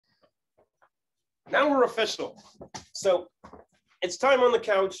Now we're official. So it's time on the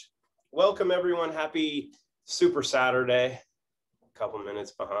couch. Welcome everyone. Happy Super Saturday. A couple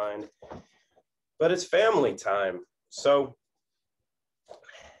minutes behind, but it's family time. So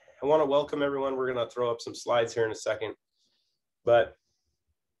I want to welcome everyone. We're going to throw up some slides here in a second. But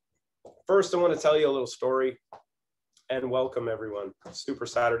first, I want to tell you a little story and welcome everyone. Super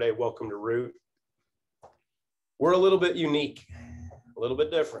Saturday. Welcome to Root. We're a little bit unique, a little bit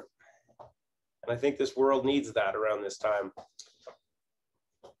different. And I think this world needs that around this time.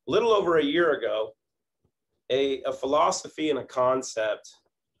 A little over a year ago, a philosophy and a concept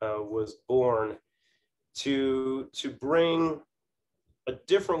was born to bring a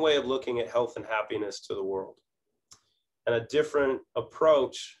different way of looking at health and happiness to the world, and a different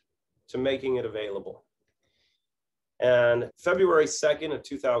approach to making it available. And February 2nd of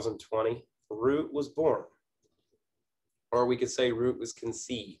 2020, Root was born, or we could say Root was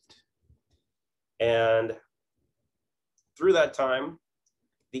conceived. And through that time,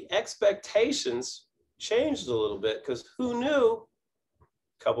 the expectations changed a little bit, because who knew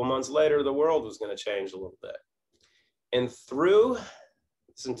a couple months later the world was going to change a little bit. And through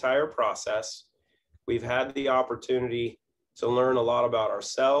this entire process, we've had the opportunity to learn a lot about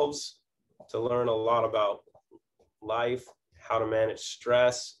ourselves, to learn a lot about life, how to manage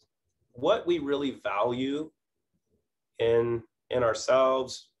stress, what we really value in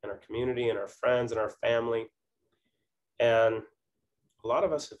ourselves, in our community, in our friends, in our family. And a lot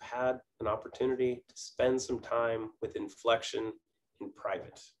of us have had an opportunity to spend some time with Inflection in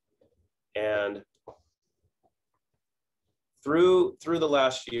private. And through the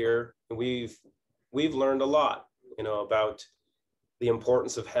last year, we've learned a lot, about the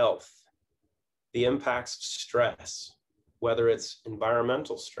importance of health, the impacts of stress, whether it's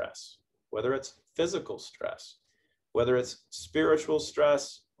environmental stress, whether it's physical stress, whether it's spiritual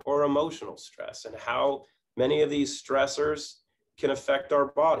stress or emotional stress, and how many of these stressors can affect our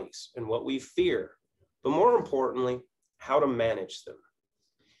bodies and what we fear, but more importantly, how to manage them.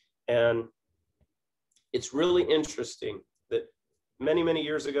 And it's really interesting that many, many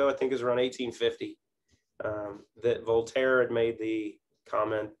years ago, I think it was around 1850, that Voltaire had made the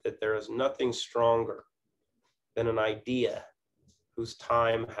comment that there is nothing stronger than an idea whose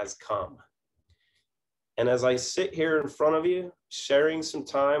time has come. And as I sit here in front of you, sharing some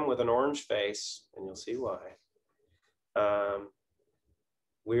time with an orange face, and you'll see why,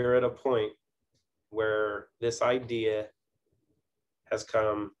 we're at a point where this idea has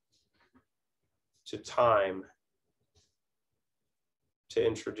come to time to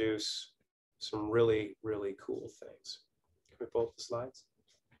introduce some really, really cool things. Can we pull up the slides?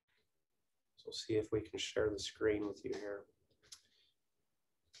 So we'll see if we can share the screen with you here.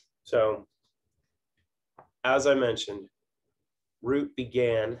 So, as I mentioned, Root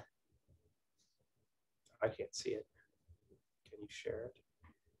began, I can't see it. Can you share it?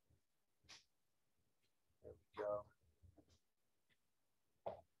 There we go.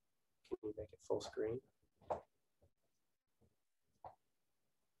 Can you make it full screen?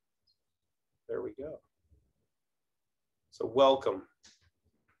 There we go. So welcome.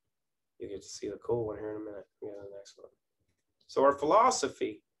 You get to see the cool one here in a minute. We go to the next one. So our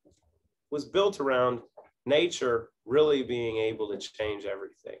philosophy was built around nature really being able to change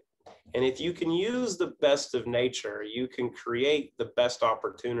everything. And if you can use the best of nature, you can create the best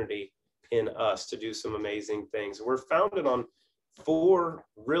opportunity in us to do some amazing things. We're founded on 4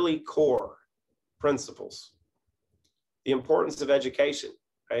 really core principles. The importance of education,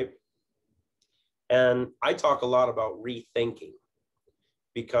 right? And I talk a lot about rethinking,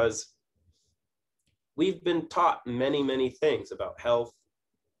 because we've been taught many, many things about health,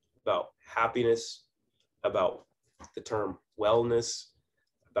 about happiness, about the term wellness,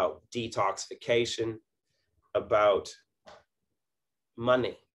 about detoxification, about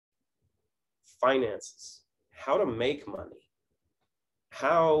money, finances, how to make money,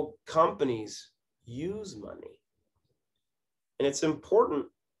 how companies use money. And it's important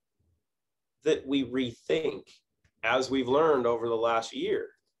that we rethink, as we've learned over the last year,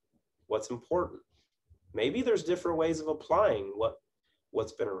 what's important. Maybe there's different ways of applying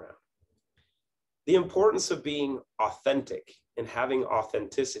what's been around. The importance of being authentic and having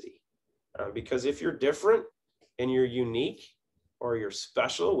authenticity. Because if you're different and you're unique or you're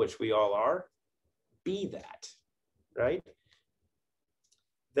special, which we all are, be that, right?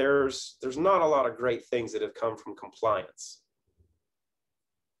 There's not a lot of great things that have come from compliance.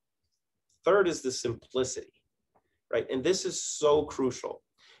 Third is the simplicity, right? And this is so crucial.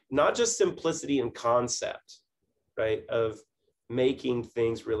 Not just simplicity in concept, right? Of making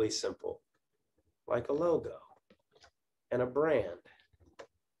things really simple, like a logo and a brand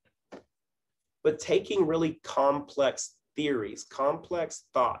but taking really complex theories, complex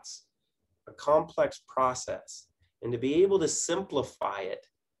thoughts, a complex process, and to be able to simplify it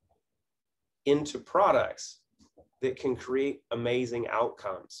into products that can create amazing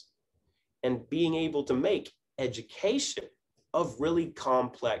outcomes, and being able to make education of really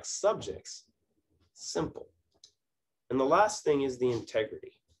complex subjects simple. And the last thing is the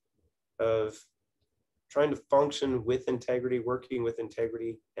integrity of trying to function with integrity, working with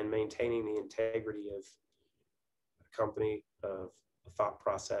integrity, and maintaining the integrity of a company, of a thought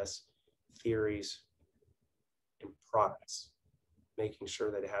process, theories, and products, making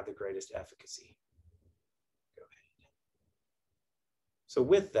sure that they have the greatest efficacy. Go ahead. So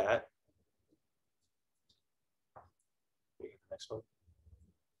with that, next one.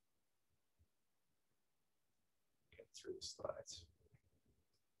 Get through the slides.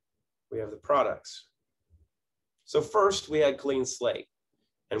 We have the products. So first we had clean slate,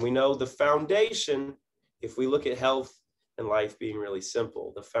 and we know the foundation, if we look at health and life being really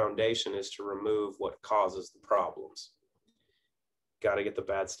simple, the foundation is to remove what causes the problems. Got to get the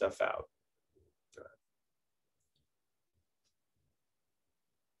bad stuff out.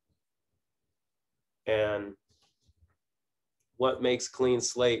 And what makes clean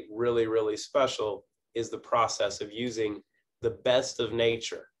slate really, really special is the process of using the best of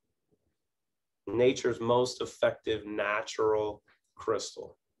nature, nature's most effective natural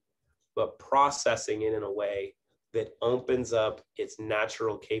crystal, but processing it in a way that opens up its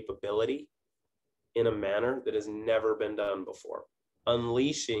natural capability in a manner that has never been done before,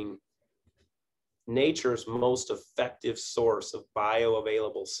 unleashing nature's most effective source of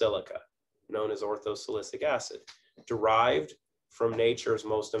bioavailable silica, known as orthosilicic acid, derived from nature's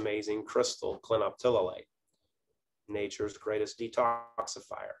most amazing crystal, clinoptilolite, nature's greatest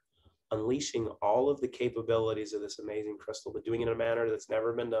detoxifier, unleashing all of the capabilities of this amazing crystal, but doing it in a manner that's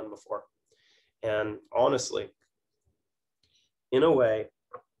never been done before. And honestly, in a way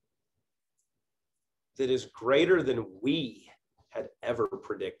that is greater than we had ever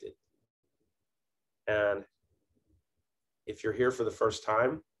predicted. And if you're here for the first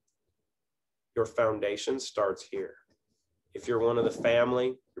time, your foundation starts here. If you're one of the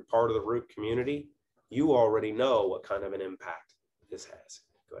family, you're part of the root community, you already know what kind of an impact this has.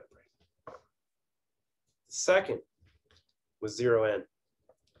 Go ahead, Brady. The second was 0N.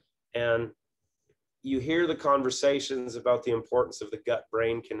 And you hear the conversations about the importance of the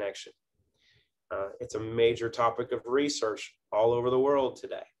gut-brain connection. It's a major topic of research all over the world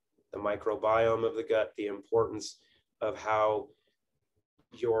today. The microbiome of the gut, the importance of how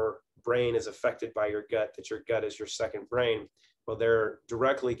your brain is affected by your gut, that your gut is your second brain. Well, they're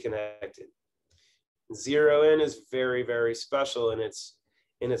directly connected. 0N is very, very special in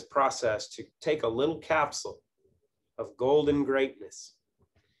its process to take a little capsule of golden greatness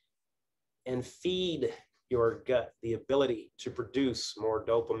and feed your gut the ability to produce more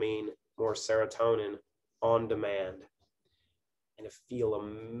dopamine, more serotonin on demand, and to feel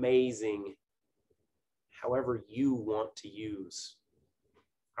amazing however you want to use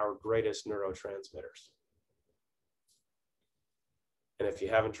our greatest neurotransmitters. And if you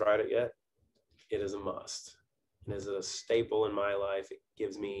haven't tried it yet, it is a must. It is a staple in my life. It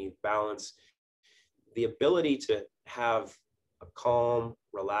gives me balance, the ability to have a calm,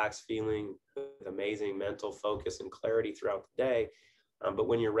 relaxed feeling with amazing mental focus and clarity throughout the day. But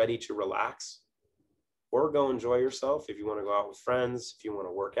when you're ready to relax or go enjoy yourself, if you want to go out with friends, if you want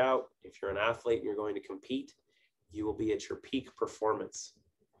to work out, if you're an athlete and you're going to compete, you will be at your peak performance.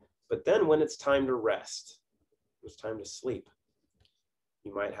 But then when it's time to rest, it's time to sleep,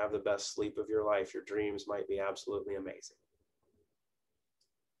 you might have the best sleep of your life. Your dreams might be absolutely amazing.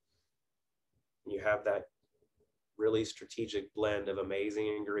 You have that really strategic blend of amazing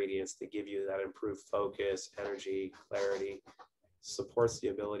ingredients that give you that improved focus, energy, clarity, supports the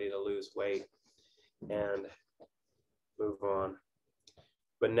ability to lose weight and move on.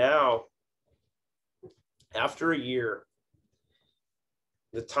 But now, after a year,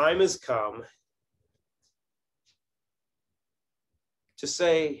 the time has come to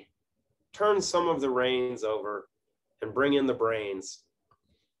say, turn some of the reins over and bring in the brains.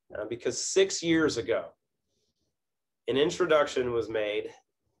 Because 6 years ago, an introduction was made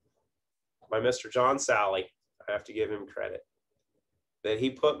by Mr. John Sally. I have to give him credit that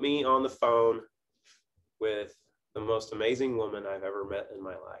he put me on the phone with the most amazing woman I've ever met in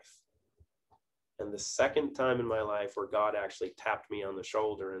my life. And the second time in my life where God actually tapped me on the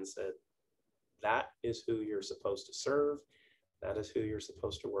shoulder and said, that is who you're supposed to serve. That is who you're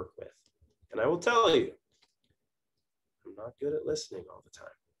supposed to work with. And I will tell you, I'm not good at listening all the time.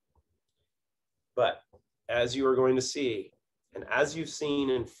 But as you are going to see, and as you've seen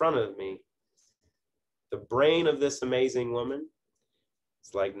in front of me, The brain of this amazing woman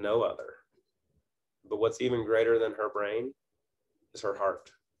is like no other. But what's even greater than her brain is her heart.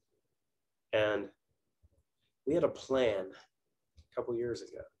 And we had a plan a couple years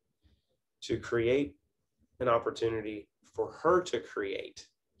ago to create an opportunity for her to create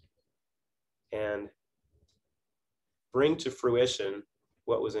and bring to fruition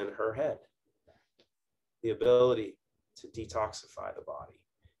what was in her head. The ability to detoxify the body,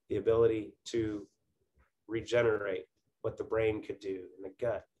 the ability to regenerate what the brain could do in the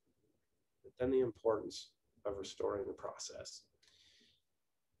gut, but then the importance of restoring the process.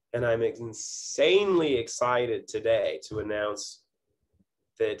 And I'm insanely excited today to announce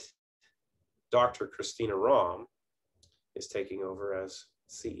that Dr. Christina Rahm is taking over as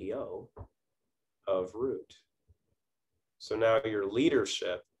CEO of Root. So now your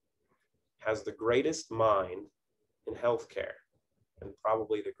leadership has the greatest mind in healthcare and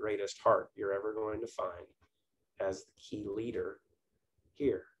probably the greatest heart you're ever going to find as the key leader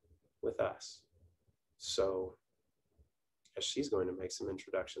here with us. So as she's going to make some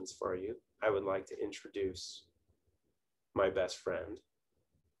introductions for you, I would like to introduce my best friend,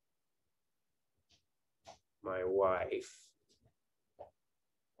 my wife,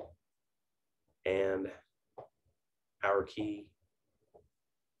 and our key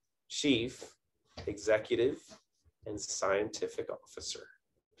chief executive and scientific officer.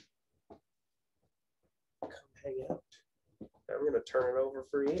 Come hang out. I'm going to turn it over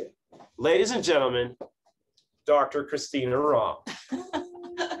for you. Ladies and gentlemen, Dr. Christina Rahm.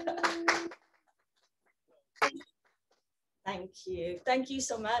 Thank you. Thank you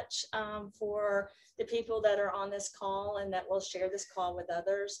so much for the people that are on this call and that will share this call with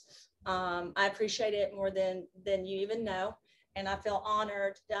others. I appreciate it more than you even know. And I feel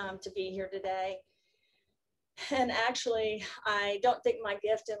honored to be here today. And actually, I don't think my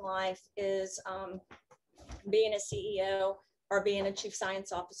gift in life is being a CEO or being a chief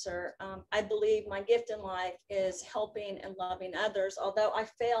science officer. I believe my gift in life is helping and loving others, although I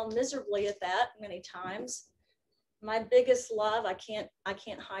fail miserably at that many times. My biggest love, I can't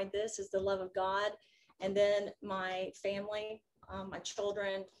hide this, is the love of God. And then my family, my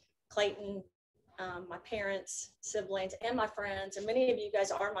children, Clayton, my parents, siblings, and my friends. And many of you guys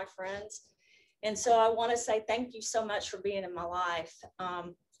are my friends. And so I want to say thank you so much for being in my life.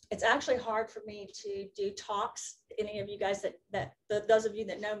 It's actually hard for me to do talks. Any of you guys those of you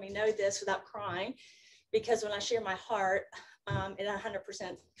that know me know this without crying, because when I share my heart, it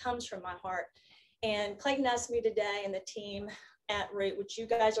 100% comes from my heart. And Clayton asked me today and the team at Root, which you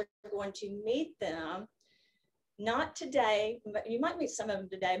guys are going to meet them, not today, but you might meet some of them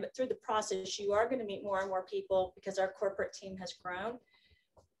today, but through the process, you are going to meet more and more people because our corporate team has grown.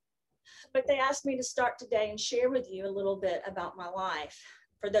 But they asked me to start today and share with you a little bit about my life.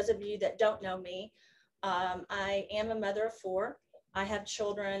 For those of you that don't know me, I am a mother of 4. I have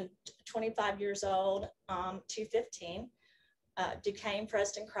children 25 years old to 15. Duquesne,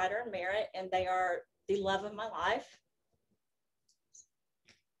 Preston, Crider, and Merritt, and they are the love of my life.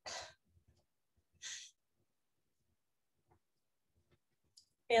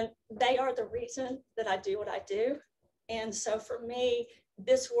 And they are the reason that I do what I do. And so for me,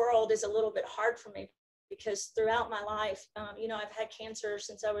 this world is a little bit hard for me because throughout my life, I've had cancer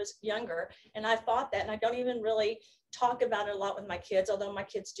since I was younger, and I fought that, and I don't even really talk about it a lot with my kids, although my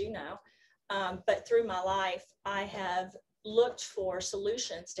kids do know. But through my life, I have looked for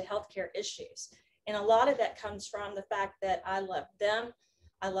solutions to healthcare issues. And a lot of that comes from the fact that I love them.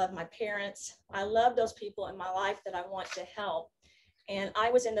 I love my parents. I love those people in my life that I want to help. And I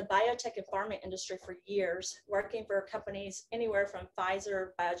was in the biotech and pharma industry for years, working for companies anywhere from Pfizer,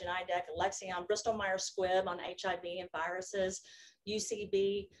 Biogen Idec, Alexion, Bristol Myers Squibb on HIV and viruses,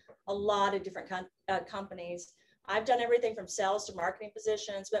 UCB, a lot of different companies. I've done everything from sales to marketing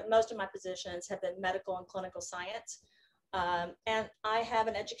positions, but most of my positions have been medical and clinical science. And I have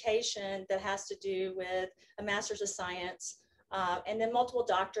an education that has to do with a master's of science, and then multiple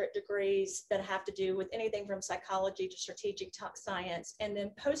doctorate degrees that have to do with anything from psychology to strategic science, and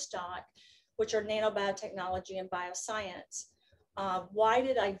then postdoc, which are nanobiotechnology and bioscience. Why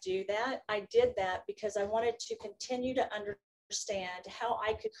did I do that? I did that because I wanted to continue to understand how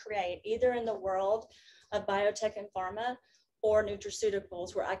I could create, either in the world of biotech and pharma or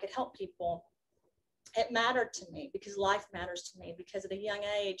nutraceuticals, where I could help people. It mattered to me because life matters to me, because at a young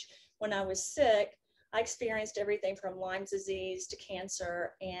age, when I was sick, I experienced everything from Lyme disease to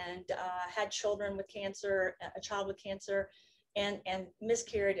cancer, and had children with cancer, a child with cancer, and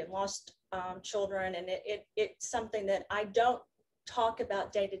miscarried and lost children. And it's something that I don't talk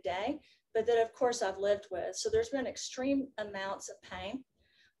about day to day, but that of course I've lived with. So there's been extreme amounts of pain.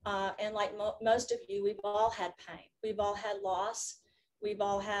 And like most of you, we've all had pain. We've all had loss. We've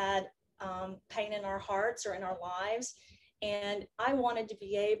all had pain in our hearts or in our lives. And I wanted to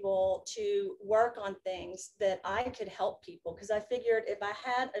be able to work on things that I could help people, because I figured if I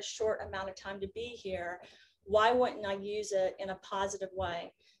had a short amount of time to be here, why wouldn't I use it in a positive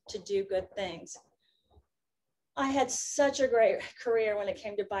way to do good things? I had such a great career when it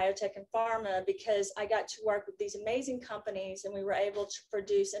came to biotech and pharma, because I got to work with these amazing companies, and we were able to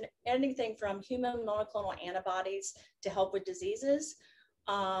produce anything from human monoclonal antibodies to help with diseases,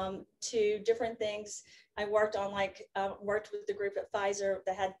 to different things. I worked on worked with the group at Pfizer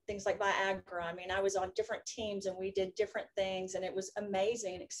that had things like Viagra. I mean, I was on different teams and we did different things, and it was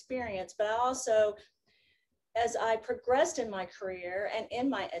amazing experience. But I also, as I progressed in my career and in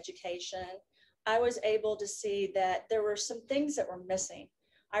my education, I was able to see that there were some things that were missing.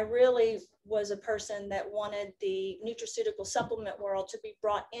 I really was a person that wanted the nutraceutical supplement world to be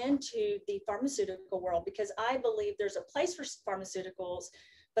brought into the pharmaceutical world, because I believe there's a place for pharmaceuticals,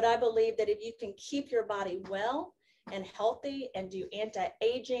 but I believe that if you can keep your body well and healthy and do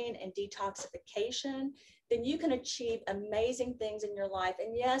anti-aging and detoxification, then you can achieve amazing things in your life.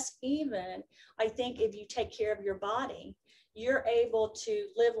 And yes, even I think if you take care of your body, you're able to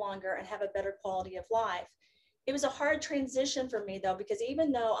live longer and have a better quality of life. It was a hard transition for me, though, because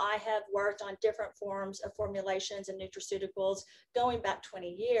even though I have worked on different forms of formulations and nutraceuticals going back 20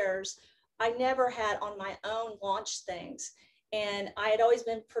 years, I never had on my own launched things. And I had always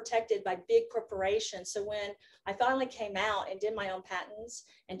been protected by big corporations. So when I finally came out and did my own patents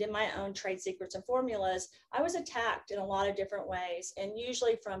and did my own trade secrets and formulas, I was attacked in a lot of different ways, and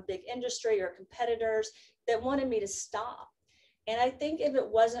usually from big industry or competitors that wanted me to stop. And I think if it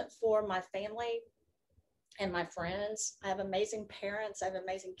wasn't for my family and my friends, I have amazing parents, I have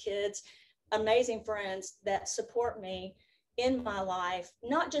amazing kids, amazing friends that support me in my life,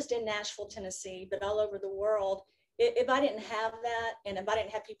 not just in Nashville, Tennessee, but all over the world. If I didn't have that, and if I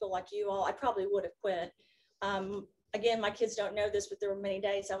didn't have people like you all, I probably would have quit. Again, my kids don't know this, but there were many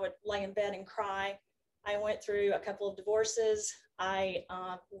days I would lay in bed and cry. I went through a couple of divorces. I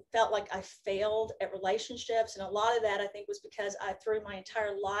felt like I failed at relationships. And a lot of that, I think, was because I threw my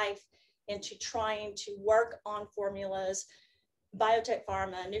entire life into trying to work on formulas, biotech,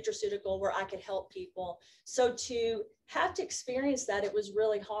 pharma, nutraceutical, where I could help people. So to have to experience that, it was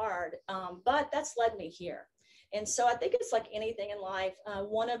really hard, but that's led me here. And so I think it's like anything in life.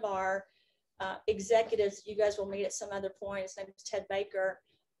 One of our executives, you guys will meet at some other point, his name is Ted Baker.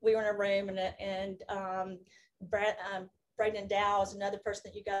 We were in a room, and Braden Dow is another person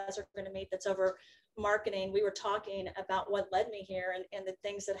that you guys are going to meet that's over marketing. We were talking about what led me here, and the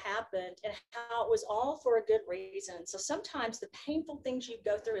things that happened, and how it was all for a good reason. So sometimes the painful things you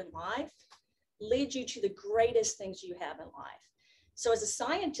go through in life lead you to the greatest things you have in life. So as a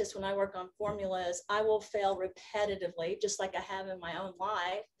scientist, when I work on formulas, I will fail repetitively, just like I have in my own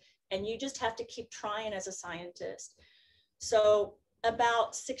life. And you just have to keep trying as a scientist. So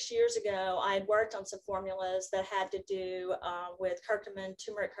about 6 years ago, I had worked on some formulas that had to do with curcumin,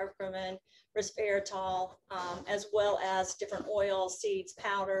 turmeric curcumin, resveratrol, as well as different oils, seeds,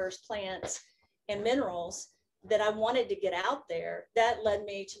 powders, plants, and minerals that I wanted to get out there. That led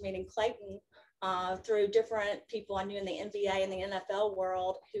me to meeting Clayton through different people I knew in the NBA and the NFL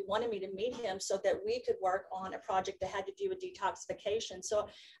world who wanted me to meet him so that we could work on a project that had to do with detoxification. So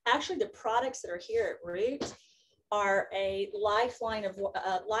actually the products that are here at Root are a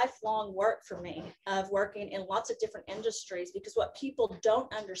lifelong work for me, of working in lots of different industries, because what people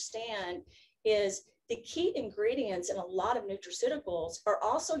don't understand is the key ingredients in a lot of nutraceuticals are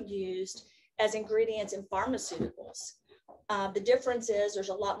also used as ingredients in pharmaceuticals. The difference is there's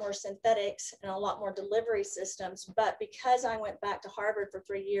a lot more synthetics and a lot more delivery systems, but because I went back to Harvard for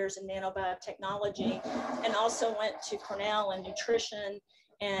 3 years in nanobiotechnology, and also went to Cornell in nutrition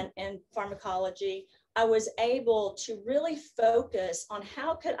and pharmacology, I was able to really focus on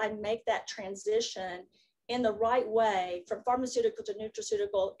how could I make that transition in the right way from pharmaceutical to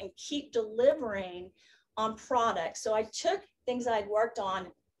nutraceutical and keep delivering on products. So I took things I'd worked on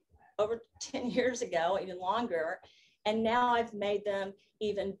over 10 years ago, even longer, and now I've made them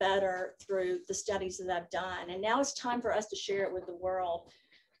even better through the studies that I've done. And now it's time for us to share it with the world.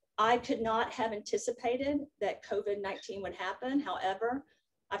 I could not have anticipated that COVID-19 would happen. However,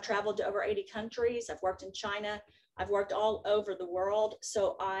 I've traveled to over 80 countries. I've worked in China. I've worked all over the world.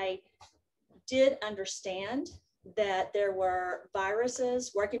 So I did understand that there were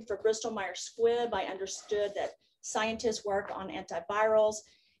viruses. Working for Bristol Myers Squibb, I understood that scientists work on antivirals.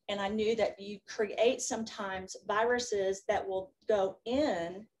 And I knew that you create sometimes viruses that will go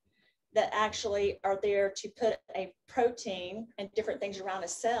in that actually are there to put a protein and different things around a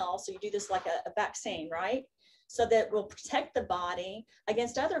cell. So you do this like a vaccine, right? So that will protect the body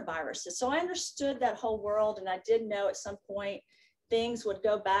against other viruses. So I understood that whole world, and I did know at some point things would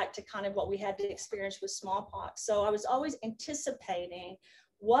go back to kind of what we had to experience with smallpox. So I was always anticipating,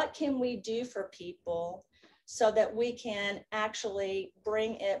 what can we do for people so that we can actually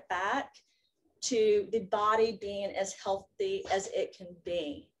bring it back to the body being as healthy as it can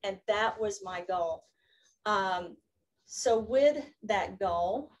be. And that was my goal. So with that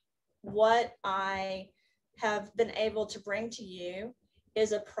goal, what I have been able to bring to you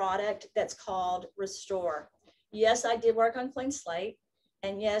is a product that's called Restore. Yes, I did work on Clean Slate.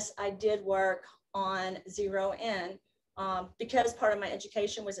 And yes, I did work on Zero In because part of my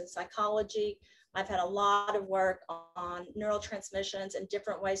education was in psychology. I've had a lot of work on neurotransmissions and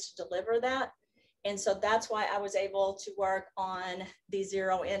different ways to deliver that. And so that's why I was able to work on the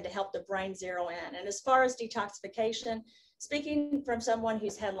Zero In to help the brain zero in. And as far as detoxification, speaking from someone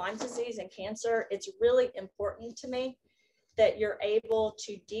who's had Lyme disease and cancer, it's really important to me that you're able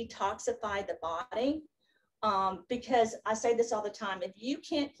to detoxify the body. Because I say this all the time, if you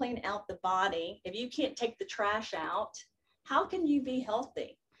can't clean out the body, if you can't take the trash out, how can you be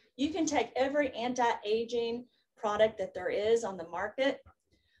healthy? You can take every anti-aging product that there is on the market.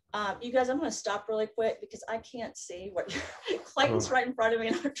 You guys, I'm going to stop really quick because I can't see what Clayton's right in front of me,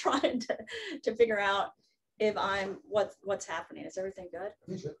 and I'm trying to figure out if I'm what's happening. Is everything good?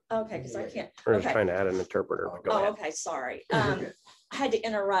 Okay, because I can't. We're just trying to add an interpreter. Go ahead. Okay, sorry. I had to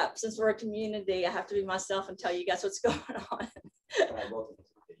interrupt. Since we're a community, I have to be myself and tell you guys what's going on.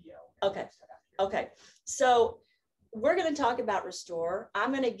 Okay. So we're going to talk about Restore.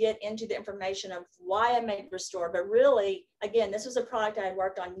 I'm going to get into the information of why I made Restore, but really, again, this was a product I had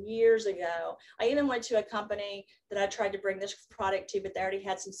worked on years ago. I even went to a company that I tried to bring this product to, but they already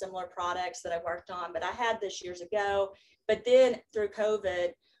had some similar products that I worked on, but I had this years ago. But then through COVID,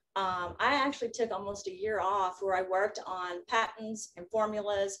 I actually took almost a year off where I worked on patents and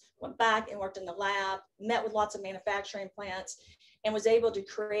formulas, went back and worked in the lab, met with lots of manufacturing plants, and was able to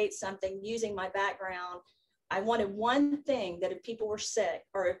create something using my background. I wanted one thing, that if people were sick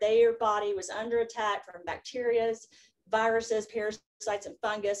or if their body was under attack from bacteria, viruses, parasites, and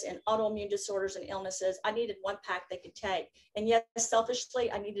fungus, and autoimmune disorders and illnesses, I needed one pack they could take. And yes,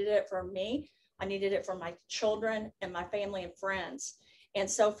 selfishly, I needed it for me. I needed it for my children and my family and friends. And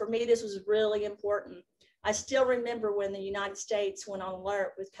so for me, this was really important. I still remember when the United States went on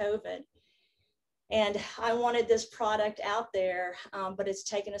alert with COVID. And I wanted this product out there, but it's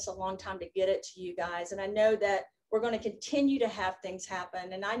taken us a long time to get it to you guys. And I know that we're going to continue to have things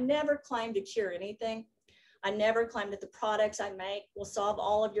happen. And I never claim to cure anything. I never claim that the products I make will solve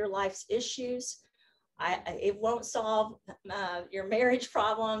all of your life's issues. It won't solve your marriage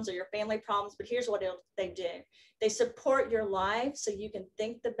problems or your family problems, but here's what they do. They support your life so you can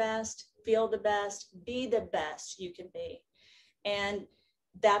think the best, feel the best, be the best you can be. And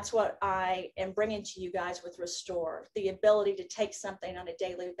that's what I am bringing to you guys with Restore, the ability to take something on a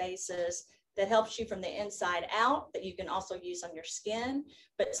daily basis that helps you from the inside out, that you can also use on your skin,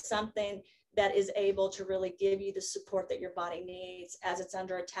 but something that is able to really give you the support that your body needs as it's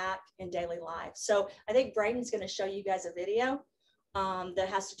under attack in daily life. So I think Braden's going to show you guys a video that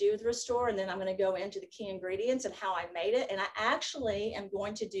has to do with Restore, and then I'm going to go into the key ingredients and how I made it. And I actually am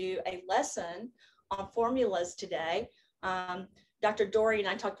going to do a lesson on formulas today. Dr. Dory and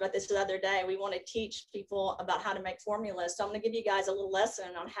I talked about this the other day. We want to teach people about how to make formulas. So I'm going to give you guys a little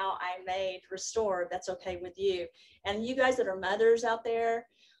lesson on how I made Restore, if that's okay with you. And you guys that are mothers out there,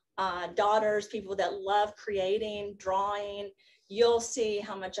 daughters, people that love creating, drawing, you'll see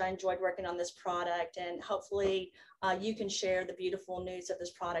how much I enjoyed working on this product. And hopefully you can share the beautiful news of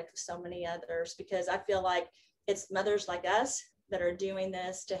this product with so many others, because I feel like it's mothers like us that are doing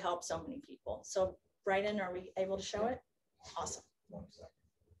this to help so many people. So Braden, are we able to show it? Awesome.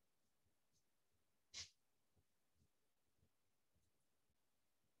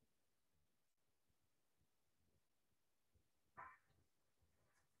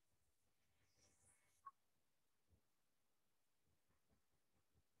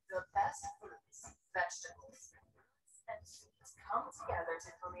 The best fruits, vegetables, and seeds come together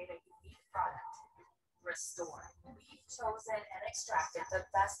to create a unique product. Restore. We've chosen and extracted the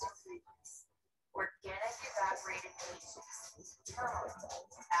best ingredients. Organic evaporated peaches, turmeric,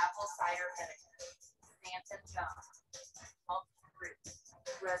 apple cider vinegar, Santon gum, pumpkin root,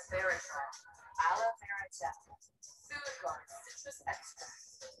 resveratrol, aloe vera gel, food guard citrus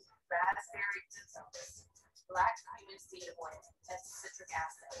extract, raspberry detox, black diamond seed oil, and citric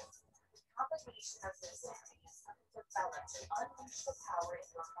acid. The combination of these ingredients develop to unleash the power in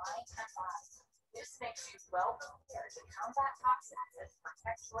your mind and body. This makes you well prepared to combat toxins and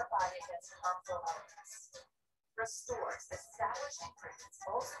protect your body against harmful elements. Restore's established ingredients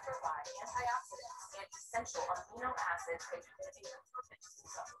also provide antioxidants and essential amino acids that you can be perfect to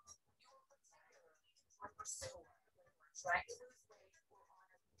so. You will particularly enjoy Restore when you're trying to lose weight or on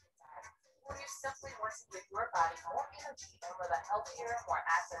a vegan diet, or you simply want to give your body more energy and live a healthier, more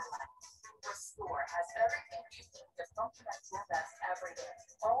active life. Restore has everything you need to function at your best every day.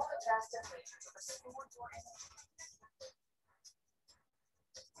 All the best in nature to restore your energy.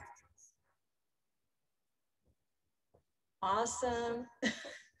 Awesome.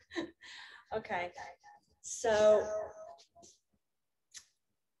 Okay, so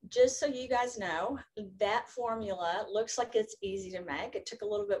just so you guys know, that formula looks like it's easy to make. It took a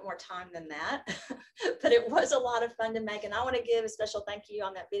little bit more time than that, but it was a lot of fun to make. And I want to give a special thank you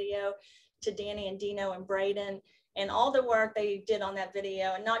on that video to Danny and Dino and Braden and all the work they did on that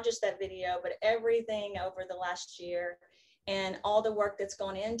video, and not just that video, but everything over the last year and all the work that's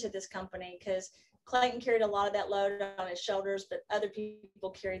gone into this company, because Clayton carried a lot of that load on his shoulders, but other people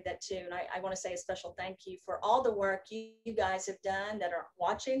carried that too. And I want to say a special thank you for all the work you guys have done that are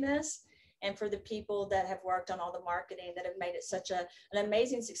watching this, and for the people that have worked on all the marketing that have made it such an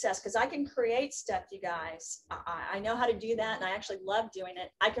amazing success. Because I can create stuff, you guys. I know how to do that, and I actually love doing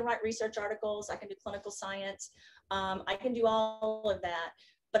it. I can write research articles. I can do clinical science. I can do all of that,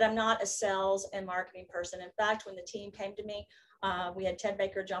 but I'm not a sales and marketing person. In fact, when the team came to me, we had Ted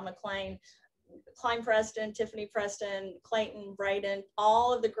Baker, John McClain, Klein Preston, Tiffany Preston, Clayton, Braden,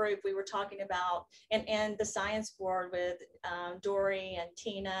 all of the group we were talking about, and the science board with Dory and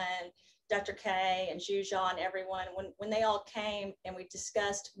Tina and Dr. K and Zhuzha and everyone, when they all came and we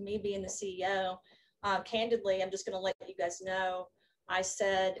discussed me being the CEO, candidly, I'm just going to let you guys know, I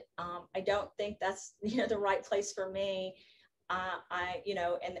said, I don't think that's the right place for me.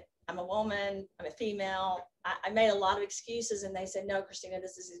 And I'm a woman, I'm a female. I made a lot of excuses, and they said, no, Christina,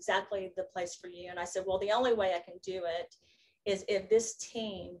 this is exactly the place for you. And I said, well, the only way I can do it is if this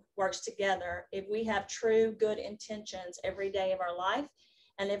team works together, if we have true good intentions every day of our life,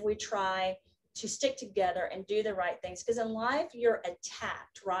 and if we try to stick together and do the right things. Because in life, you're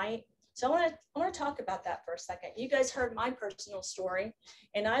attacked, right? So I want to talk about that for a second. You guys heard my personal story,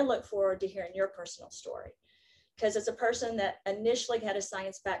 and I look forward to hearing your personal story. Because as a person that initially had a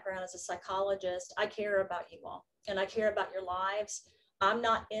science background as a psychologist, I care about you all, and I care about your lives. I'm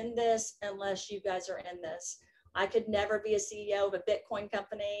not in this unless you guys are in this. I could never be a CEO of a Bitcoin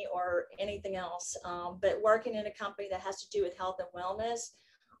company or anything else, but working in a company that has to do with health and wellness,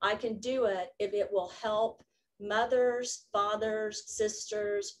 I can do it if it will help mothers, fathers,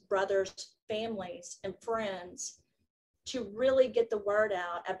 sisters, brothers, families, and friends to really get the word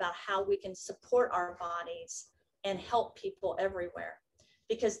out about how we can support our bodies and help people everywhere,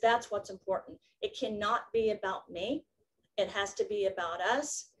 because that's what's important. It cannot be about me. It has to be about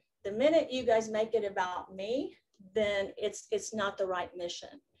us. The minute you guys make it about me, then it's not the right mission.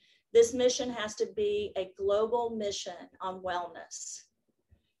 This mission has to be a global mission on wellness.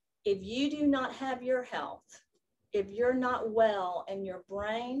 If you do not have your health, if you're not well in your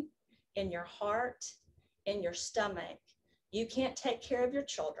brain, in your heart, in your stomach, you can't take care of your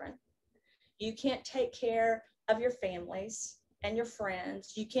children. You can't take care of your families and your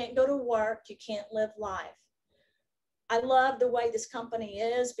friends. You can't go to work. You can't live life. I love the way this company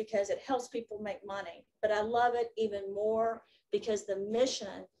is because it helps people make money, but I love it even more because the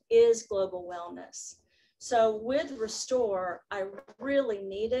mission is global wellness. So with Restore, I really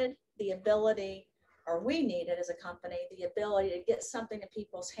needed the ability, or we needed as a company, the ability to get something in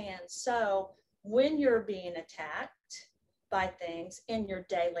people's hands. So when you're being attacked by things in your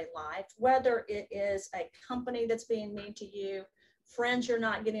daily life, whether it is a company that's being mean to you, friends you're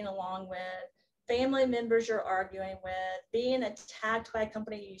not getting along with, family members you're arguing with, being attacked by a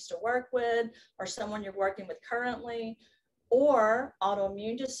company you used to work with or someone you're working with currently, or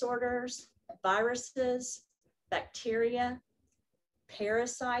autoimmune disorders, viruses, bacteria,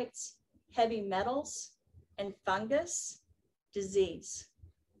 parasites, heavy metals, and fungus, disease.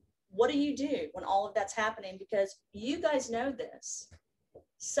 What do you do when all of that's happening? Because you guys know this.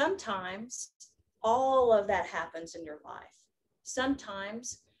 Sometimes all of that happens in your life.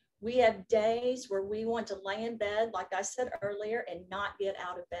 Sometimes we have days where we want to lay in bed, like I said earlier, and not get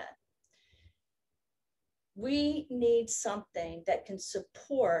out of bed. We need something that can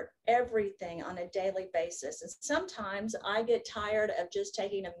support everything on a daily basis. And sometimes I get tired of just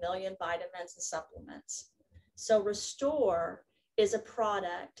taking a million vitamins and supplements. So Restore is a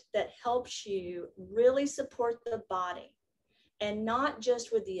product that helps you really support the body, and not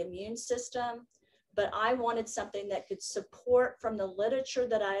just with the immune system, but I wanted something that could support from the literature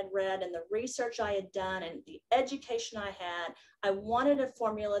that I had read and the research I had done and the education I had. I wanted a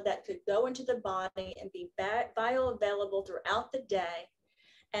formula that could go into the body and be bioavailable throughout the day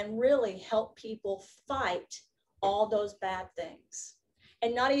and really help people fight all those bad things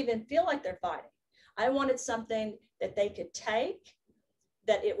and not even feel like they're fighting. I wanted something that they could take,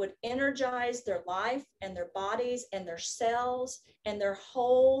 that it would energize their life and their bodies and their cells and their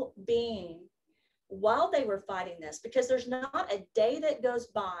whole being while they were fighting this, because there's not a day that goes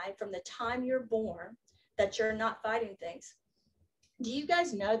by from the time you're born that you're not fighting things. Do you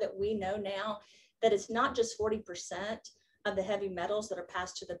guys know that we know now that it's not just 40% of the heavy metals that are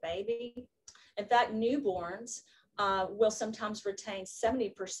passed to the baby? In fact, newborns will sometimes retain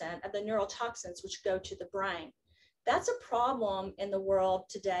 70% of the neurotoxins which go to the brain. That's a problem in the world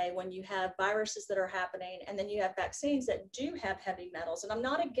today when you have viruses that are happening and then you have vaccines that do have heavy metals. And I'm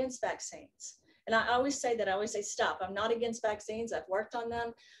not against vaccines. And I always say that, I always say, stop. I'm not against vaccines. I've worked on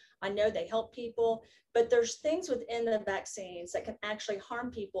them. I know they help people, but there's things within the vaccines that can actually harm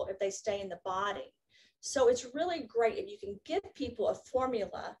people if they stay in the body. So it's really great if you can give people a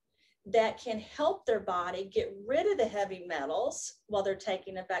formula that can help their body get rid of the heavy metals while they're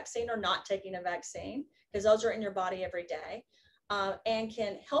taking a vaccine or not taking a vaccine, because those are in your body every day, and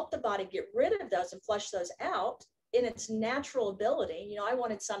can help the body get rid of those and flush those out in its natural ability. You know, I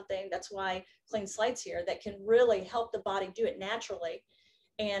wanted something, that's why Clean Slate's here, that can really help the body do it naturally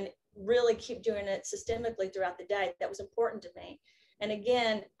and really keep doing it systemically throughout the day. That was important to me. And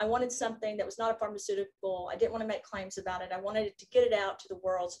again, I wanted something that was not a pharmaceutical. I didn't want to make claims about it. I wanted it to get it out to the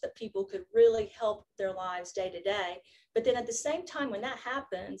world so that people could really help their lives day to day. But then at the same time, when that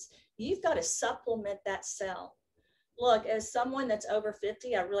happens, you've got to supplement that cell. Look, as someone that's over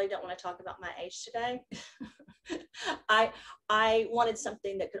 50, I really don't want to talk about my age today. I wanted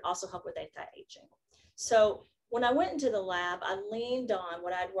something that could also help with anti-aging. So when I went into the lab, I leaned on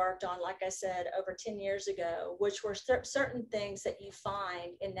what I'd worked on, like I said, over 10 years ago, which were certain things that you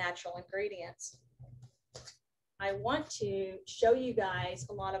find in natural ingredients. I want to show you guys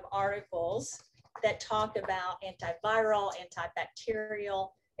a lot of articles that talk about antiviral, antibacterial,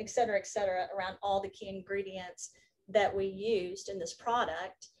 et cetera, around all the key ingredients that we used in this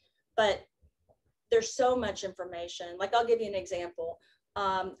product. But there's so much information. Like, I'll give you an example.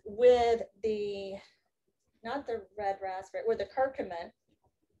 With the, not the red raspberry, with the curcumin,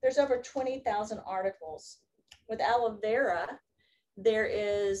 there's over 20,000 articles. With aloe vera, there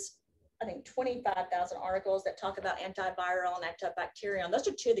is, I think, 25,000 articles that talk about antiviral and antibacterial. And those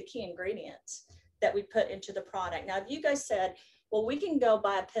are two of the key ingredients that we put into the product. Now, if you guys said, well, we can go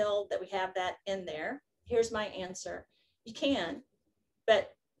buy a pill that we have that in there, here's my answer. You can,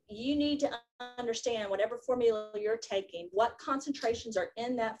 but you need to understand whatever formula you're taking, what concentrations are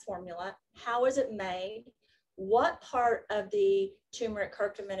in that formula, how is it made, what part of the turmeric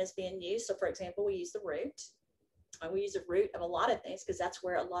curcumin is being used. So for example, we use the root. We use the root of a lot of things because that's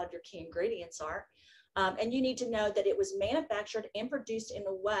where a lot of your key ingredients are. And you need to know that it was manufactured and produced in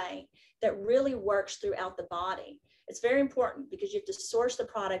a way that really works throughout the body. It's very important because you have to source the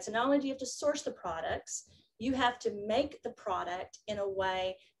products. And not only do you have to source the products, you have to make the product in a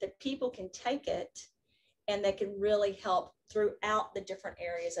way that people can take it and that can really help throughout the different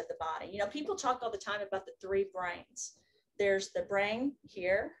areas of the body. You know, people talk all the time about the three brains. There's the brain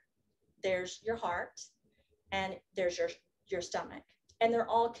here, there's your heart, and there's your stomach. And they're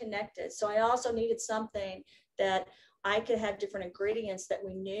all connected. So I also needed something that I could have different ingredients that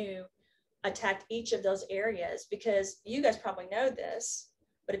we knew attacked each of those areas, because you guys probably know this,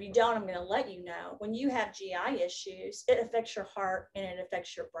 but if you don't, I'm going to let you know. When you have GI issues, it affects your heart and it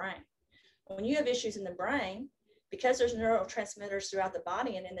affects your brain. When you have issues in the brain, because there's neurotransmitters throughout the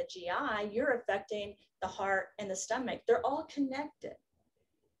body and in the GI, you're affecting the heart and the stomach. They're all connected.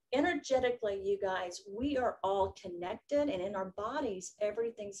 Energetically, you guys, we are all connected, and in our bodies,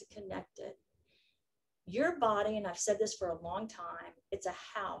 everything's connected. Your body, and I've said this for a long time, it's a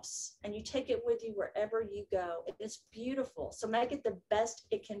house, and you take it with you wherever you go. It is beautiful. So make it the best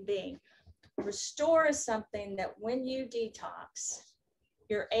it can be. Restore is something that when you detox,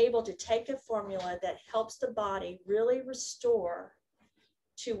 you're able to take a formula that helps the body really restore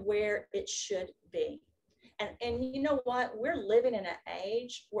to where it should be. And you know what? We're living in an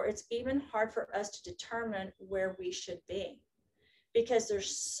age where it's even hard for us to determine where we should be, because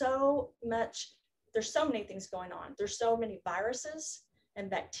there's so many things going on. There's so many viruses and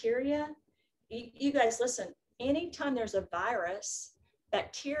bacteria. You guys, listen, anytime there's a virus,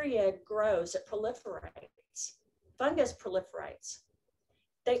 bacteria grows, it proliferates, fungus proliferates.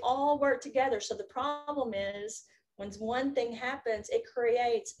 They all work together. So the problem is When one thing happens, it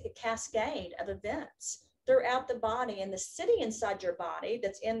creates a cascade of events throughout the body, and the city inside your body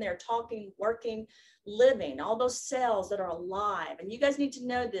that's in there talking, working, living, all those cells that are alive. And you guys need to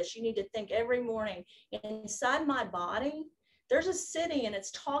know this. You need to think every morning, inside my body, there's a city and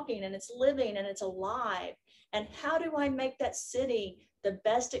it's talking and it's living and it's alive. And how do I make that city the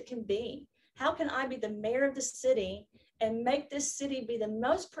best it can be? How can I be the mayor of the city and make this city be the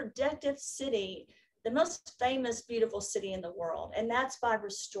most productive city, the most famous, beautiful city in the world? And that's by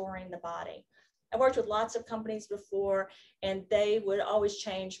restoring the body. I worked with lots of companies before, and they would always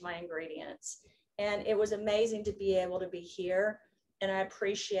change my ingredients. And it was amazing to be able to be here. And I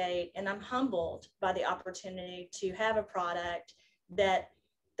appreciate, and I'm humbled by the opportunity to have a product that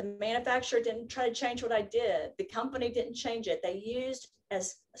the manufacturer didn't try to change what I did. The company didn't change it. They used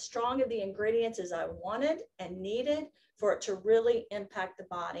as strong of the ingredients as I wanted and needed for it to really impact the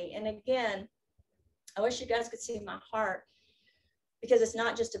body. And again, I wish you guys could see my heart, because it's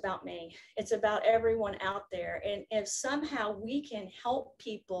not just about me. It's about everyone out there. And if somehow we can help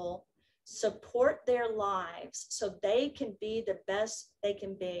people support their lives so they can be the best they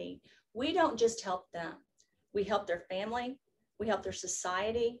can be, we don't just help them. We help their family, we help their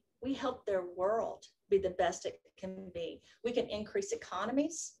society, we help their world be the best it can be. We can increase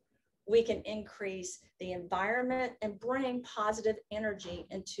economies, we can increase the environment and bring positive energy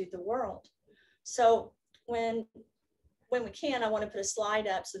into the world. So when we can, I want to put a slide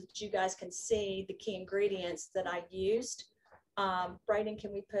up so that you guys can see the key ingredients that I used. Brayden,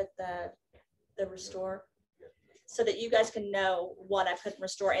 can we put the Restore so that you guys can know what I put in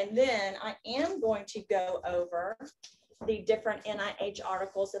Restore? And then I am going to go over the different NIH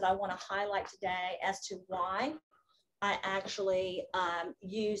articles that I want to highlight today as to why I actually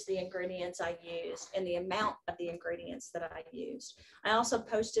use the ingredients I used and the amount of the ingredients that I used. I also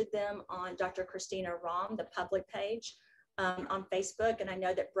posted them on Dr. Christina Rahm, the public page, on Facebook, and I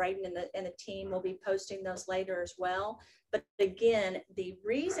know that Brayden and the team will be posting those later as well. But again, the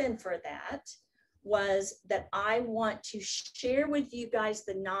reason for that was that I want to share with you guys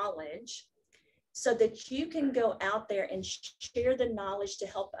the knowledge so that you can go out there and share the knowledge to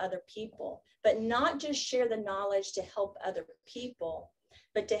help other people, but not just share the knowledge to help other people,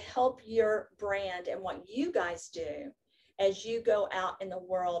 but to help your brand and what you guys do as you go out in the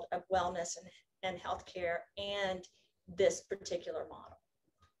world of wellness and healthcare and this particular model.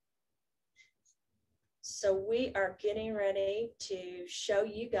 So we are getting ready to show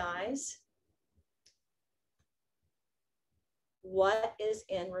you guys what is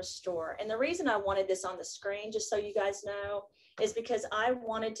in Restore. And the reason I wanted this on the screen, just so you guys know, is because I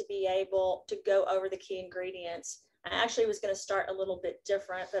wanted to be able to go over the key ingredients. I actually was going to start a little bit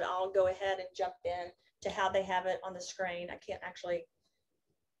different, but I'll go ahead and jump in to how they have it on the screen. I can't actually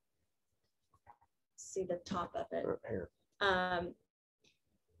see the top of it.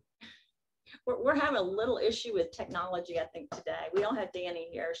 We're having a little issue with technology, I think, today. We don't have Danny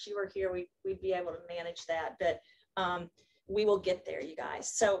here. If she were here, we'd be able to manage that, but we will get there, you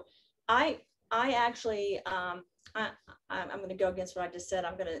guys. So I actually, I'm going to go against what I just said.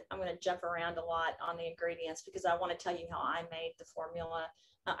 I'm going to jump around a lot on the ingredients because I want to tell you how I made the formula.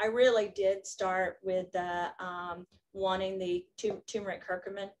 I really did start with wanting the turmeric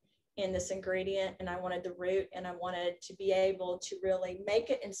curcumin in this ingredient, and I wanted the root, and I wanted to be able to really make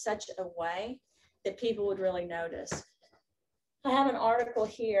it in such a way that people would really notice. I have an article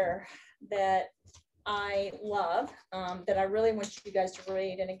here that I love that I really want you guys to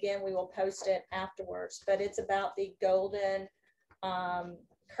read, and again, we will post it afterwards, but it's about the golden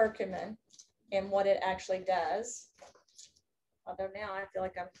curcumin and what it actually does. Although now I feel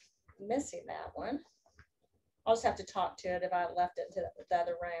like I'm missing that one. I'll just have to talk to it if I left it to the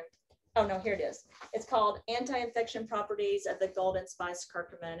other room. Oh no, here it is. It's called Anti-Infection Properties of the Golden Spice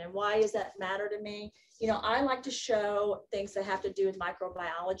Curcumin. And why does that matter to me? You know, I like to show things that have to do with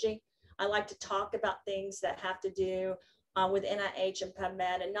microbiology. I like to talk about things that have to do with NIH and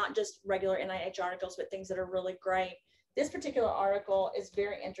PubMed, and not just regular NIH articles, but things that are really great. This particular article is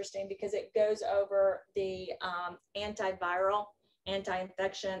very interesting because it goes over the antiviral,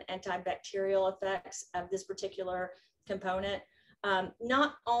 anti-infection, antibacterial effects of this particular component.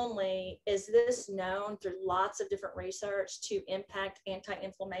 Not only is this known through lots of different research to impact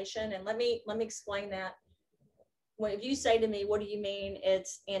anti-inflammation, and let me explain that. When if you say to me, what do you mean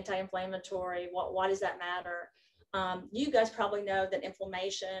it's anti-inflammatory? Why does that matter? You guys probably know that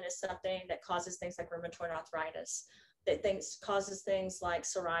inflammation is something that causes things like rheumatoid arthritis, that causes things like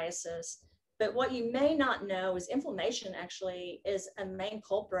psoriasis. But what you may not know is inflammation actually is a main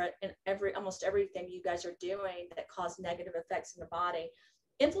culprit in almost everything you guys are doing that cause negative effects in the body.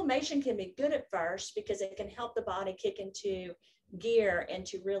 inflammation can be good at first because it can help the body kick into gear and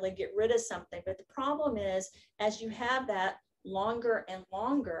to really get rid of something. But the problem is, as you have that longer and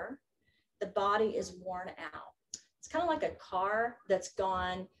longer, the body is worn out. It's kind of like a car that's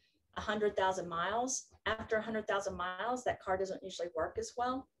gone 100,000 miles. After 100,000 miles, that car doesn't usually work as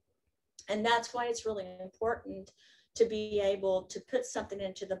well. And that's why it's really important to be able to put something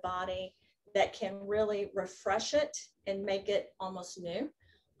into the body that can really refresh it and make it almost new.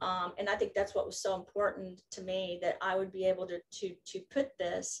 And I think that's what was so important to me, that I would be able to put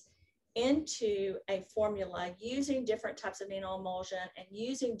this into a formula using different types of nano-emulsion and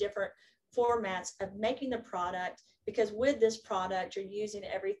using different formats of making the product, because with this product, you're using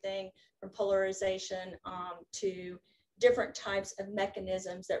everything from polarization to different types of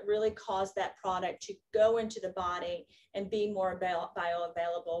mechanisms that really cause that product to go into the body and be more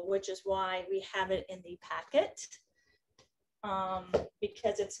bioavailable, which is why we have it in the packet,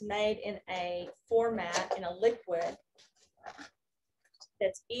 because it's made in a format, in a liquid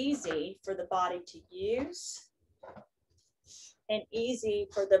that's easy for the body to use and easy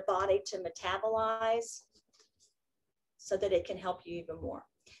for the body to metabolize so that it can help you even more.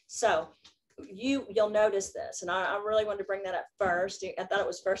 So you'll notice this, and I really wanted to bring that up first. I thought it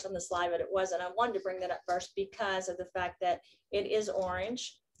was first on the slide, but it wasn't. I wanted to bring that up first because of the fact that it is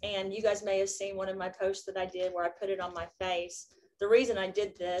orange, and you guys may have seen one of my posts that I did where I put it on my face. The reason I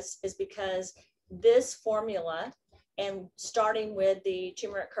did this is because this formula, and starting with the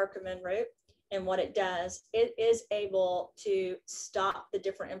turmeric curcumin root and what it does, it is able to stop the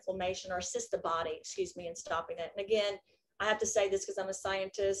different inflammation, or assist the body, in stopping it. And again, I have to say this because I'm a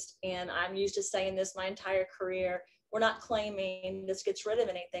scientist and I'm used to saying this my entire career. We're not claiming this gets rid of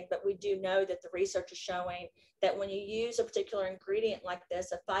anything, but we do know that the research is showing that when you use a particular ingredient like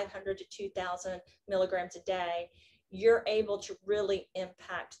this, of 500 to 2,000 milligrams a day, you're able to really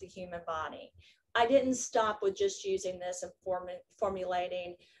impact the human body. I didn't stop with just using this and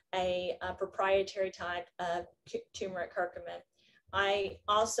formulating a proprietary type of turmeric curcumin. I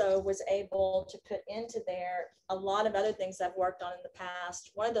also was able to put into there a lot of other things I've worked on in the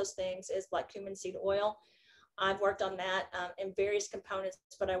past. One of those things is like cumin seed oil. I've worked on that in various components,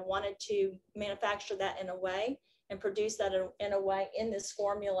 but I wanted to manufacture that in a way and produce that in a way in this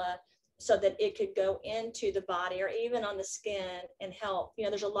formula so that it could go into the body or even on the skin and help. You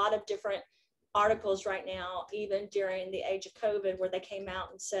know, there's a lot of different articles right now, even during the age of COVID, where they came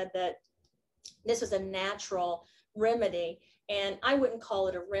out and said that this was a natural remedy. And I wouldn't call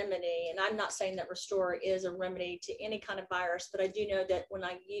it a remedy. And I'm not saying that Restore is a remedy to any kind of virus, but I do know that when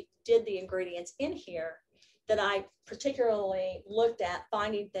I did the ingredients in here, that I particularly looked at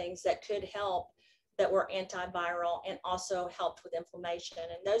finding things that could help, that were antiviral and also helped with inflammation.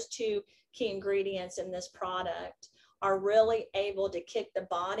 And those two key ingredients in this product are really able to kick the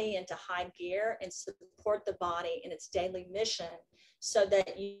body into high gear and support the body in its daily mission, so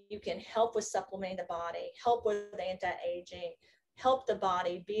that you can help with supplementing the body, help with anti-aging, help the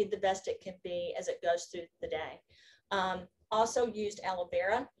body be the best it can be as it goes through the day. Also used aloe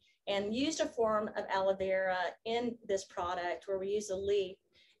vera, and used a form of aloe vera in this product where we use a leaf,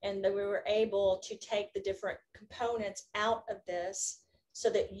 and then we were able to take the different components out of this so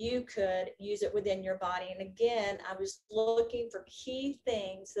that you could use it within your body. And again, I was looking for key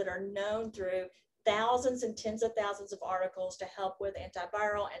things that are known through thousands and tens of thousands of articles to help with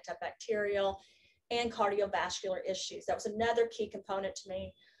antiviral, antibacterial, and cardiovascular issues. That was another key component to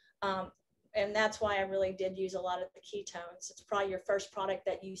me. And that's why I really did use a lot of the ketones. It's probably your first product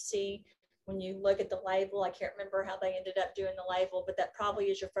that you see when you look at the label. I can't remember how they ended up doing the label, but that probably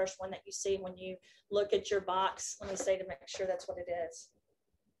is your first one that you see when you look at your box. Let me say to make sure that's what it is.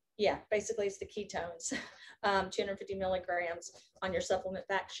 Yeah, basically it's the ketones, 250 milligrams on your supplement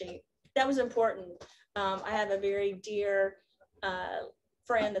fact sheet. That was important. I have a very dear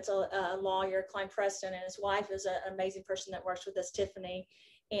friend that's a lawyer, Klein Preston, and his wife is an amazing person that works with us, Tiffany.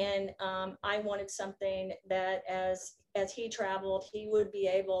 And I wanted something that as he traveled, he would be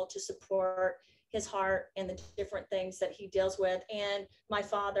able to support his heart and the different things that he deals with, and my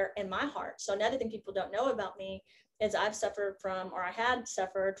father and my heart. So another thing people don't know about me is I've suffered from, or I had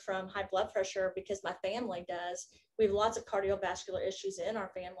suffered from, high blood pressure, because my family does. We have lots of cardiovascular issues in our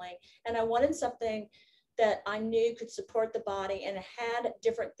family. And I wanted something that I knew could support the body, and it had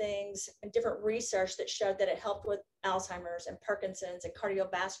different things and different research that showed that it helped with Alzheimer's and Parkinson's and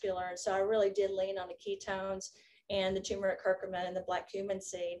cardiovascular. And so I really did lean on the ketones and the turmeric curcumin and the black cumin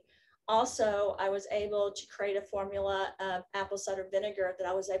seed. Also, I was able to create a formula of apple cider vinegar that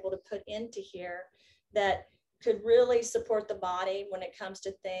I was able to put into here that could really support the body when it comes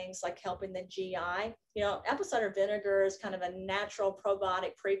to things like helping the GI. You know, apple cider vinegar is kind of a natural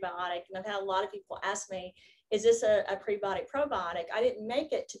probiotic, prebiotic. And I've had a lot of people ask me, is this a prebiotic, probiotic? I didn't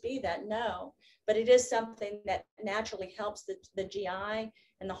make it to be that, no, but it is something that naturally helps the GI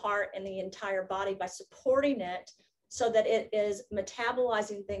and the heart and the entire body by supporting it so that it is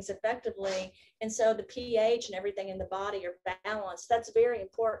metabolizing things effectively. And so the pH and everything in the body are balanced. That's very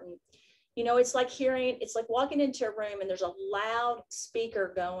important. You know, it's like walking into a room and there's a loud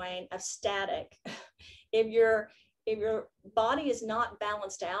speaker going of static. If your body is not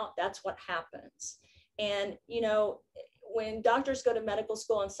balanced out, that's what happens. And, you know, when doctors go to medical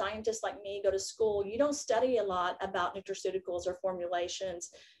school and scientists like me go to school, you don't study a lot about nutraceuticals or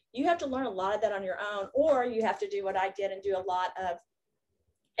formulations. You have to learn a lot of that on your own, or you have to do what I did and do a lot of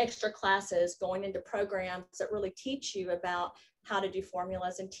extra classes, going into programs that really teach you about how to do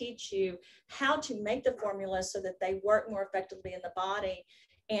formulas and teach you how to make the formulas so that they work more effectively in the body.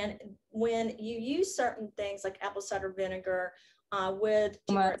 And when you use certain things like apple cider vinegar with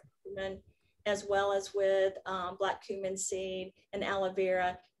turmeric, as well as with black cumin seed and aloe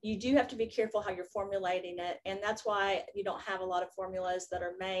vera, you do have to be careful how you're formulating it. And that's why you don't have a lot of formulas that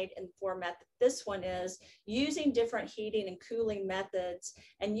are made in the format that this one is, using different heating and cooling methods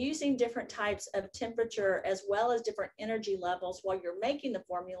and using different types of temperature as well as different energy levels while you're making the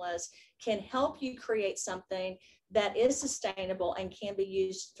formulas can help you create something that is sustainable and can be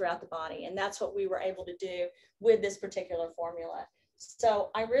used throughout the body. And that's what we were able to do with this particular formula.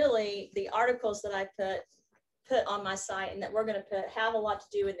 So the articles that I put on my site and that we're going to put have a lot to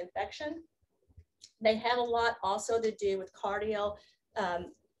do with infection. They have a lot also to do with cardio,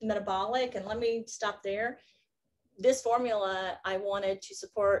 metabolic. And let me stop there. This formula, I wanted to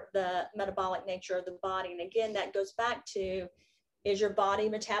support the metabolic nature of the body. And again, that goes back to, is your body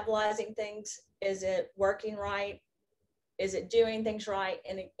metabolizing things? Is it working right? Is it doing things right?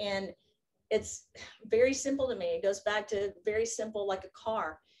 And it's very simple to me. It goes back to very simple, like a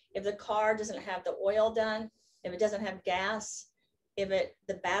car. If the car doesn't have the oil done, if it doesn't have gas, if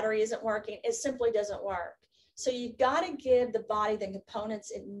the battery isn't working, it simply doesn't work. So you've got to give the body the components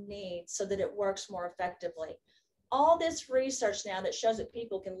it needs so that it works more effectively. All this research now that shows that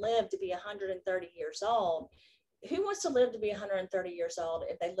people can live to be 130 years old. Who wants to live to be 130 years old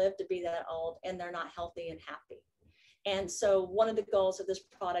if they live to be that old and they're not healthy and happy? And so one of the goals of this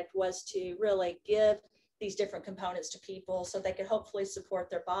product was to really give these different components to people so they could hopefully support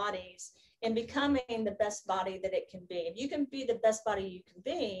their bodies in becoming the best body that it can be. If you can be the best body you can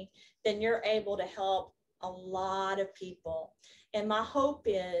be, then you're able to help a lot of people. And my hope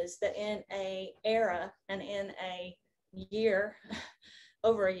is that in an era and in a year,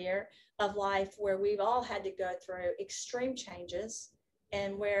 over a year of life where we've all had to go through extreme changes,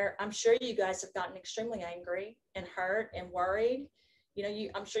 and where I'm sure you guys have gotten extremely angry and hurt and worried. You know,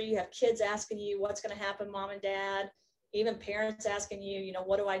 I'm sure you have kids asking you, what's going to happen, mom and dad, even parents asking you, you know,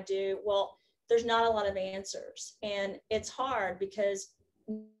 what do I do? Well, there's not a lot of answers. And it's hard because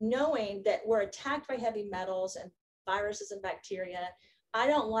knowing that we're attacked by heavy metals and viruses and bacteria, I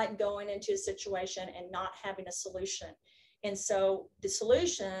don't like going into a situation and not having a solution. And so the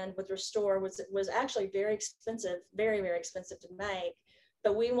solution with Restore was actually very expensive, very, very expensive to make.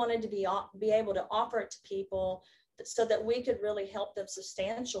 But we wanted to be able to offer it to people so that we could really help them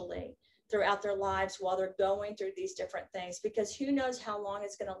substantially throughout their lives while they're going through these different things, because who knows how long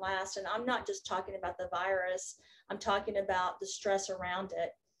it's going to last. And I'm not just talking about the virus, I'm talking about the stress around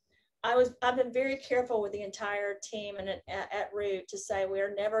it. I've been very careful with the entire team and at Root to say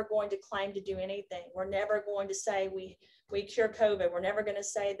we're never going to claim to do anything. We're never going to say we cure COVID. We're never going to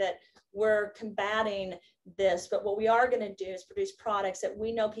say that we're combating this. But what we are going to do is produce products that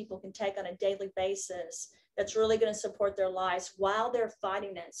we know people can take on a daily basis that's really going to support their lives while they're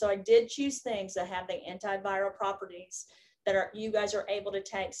fighting it. So I did choose things that have the antiviral properties that you guys are able to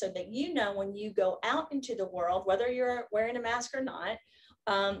take so that you know when you go out into the world, whether you're wearing a mask or not,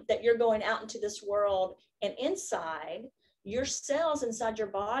 that you're going out into this world and inside your cells inside your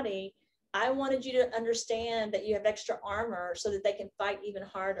body, I wanted you to understand that you have extra armor so that they can fight even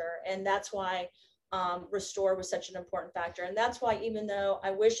harder. And that's why Restore was such an important factor. And that's why, even though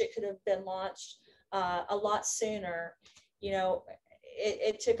I wish it could have been launched a lot sooner, you know,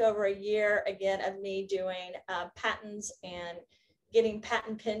 it took over a year again of me doing patents and getting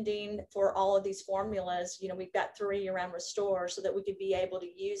patent pending for all of these formulas. You know, we've got 3 around Restore so that we could be able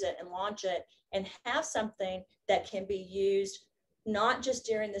to use it and launch it and have something that can be used not just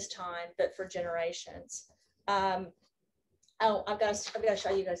during this time, but for generations. Oh, I've got to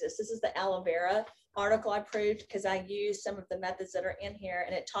show you guys this. This is the aloe vera article I proved because I used some of the methods that are in here,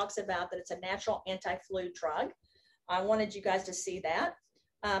 and it talks about that it's a natural anti-flu drug. I wanted you guys to see that.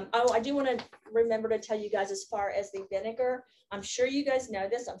 I do want to remember to tell you guys as far as the vinegar. I'm sure you guys know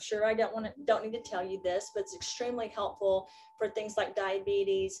this. I'm sure I don't need to tell you this, but it's extremely helpful for things like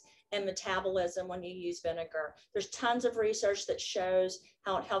diabetes and metabolism when you use vinegar. There's tons of research that shows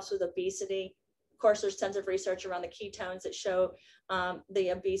how it helps with obesity. Of course, there's tons of research around the ketones that show the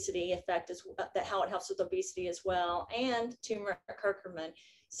obesity effect, how it helps with obesity as well, and turmeric curcumin.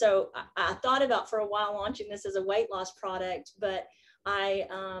 So I thought about for a while launching this as a weight loss product, but I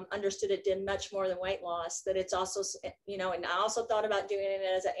understood it did much more than weight loss, that it's also, and I also thought about doing it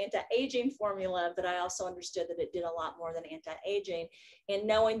as an anti-aging formula, but I also understood that it did a lot more than anti-aging. And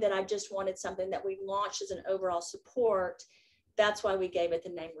knowing that I just wanted something that we launched as an overall support, that's why we gave it the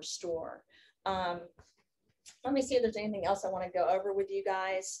name Restore. Let me see if there's anything else I want to go over with you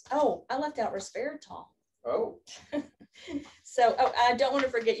guys. Oh, I left out resveratrol. Oh. So I don't want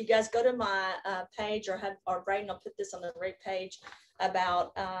to forget, you guys go to my page, or Braden will put this on the right page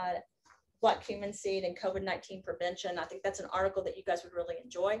about black cumin seed and COVID-19 prevention. I think that's an article that you guys would really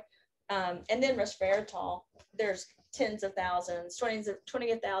enjoy. And then resveratrol, there's tens of thousands,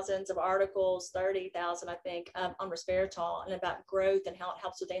 20 of thousands of articles, 30,000, I think, on resveratrol, and about growth and how it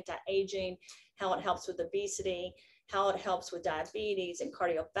helps with anti-aging, how it helps with obesity, how it helps with diabetes and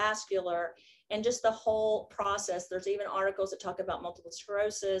cardiovascular, and just the whole process. There's even articles that talk about multiple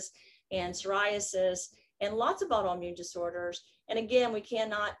sclerosis and psoriasis and lots of autoimmune disorders. And again, we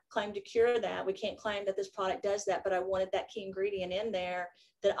cannot claim to cure that. We can't claim that this product does that, but I wanted that key ingredient in there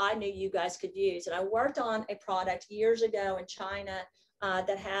that I knew you guys could use. And I worked on a product years ago in China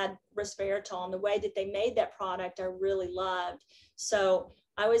that had resveratrol, and the way that they made that product I really loved. So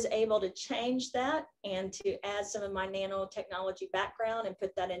I was able to change that and to add some of my nanotechnology background and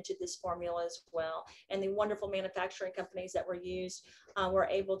put that into this formula as well. And the wonderful manufacturing companies that were used were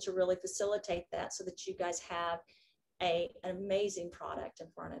able to really facilitate that so that you guys have an amazing product in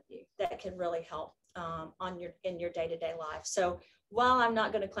front of you that can really help in your day-to-day life. So while I'm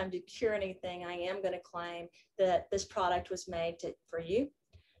not going to claim to cure anything, I am going to claim that this product was made for you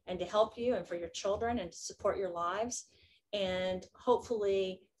and to help you and for your children and to support your lives. And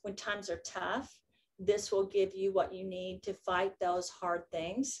hopefully when times are tough, this will give you what you need to fight those hard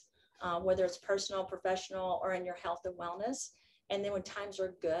things, whether it's personal, professional, or in your health and wellness. And then when times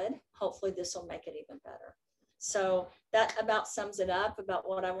are good, hopefully this will make it even better. So that about sums it up about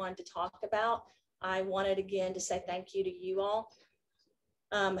what I wanted to talk about. I wanted again to say thank you to you all.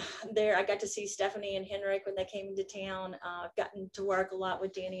 I got to see Stephanie and Henrik when they came into town. I've gotten to work a lot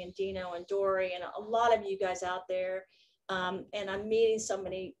with Danny and Dino and Dory and a lot of you guys out there. And I'm meeting so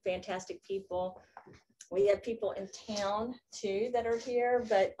many fantastic people. We have people in town too that are here,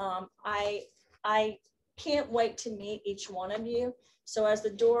 but I can't wait to meet each one of you. So as the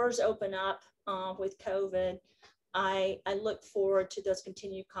doors open up with COVID, I look forward to those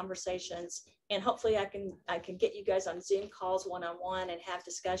continued conversations, and hopefully I can get you guys on Zoom calls one-on-one and have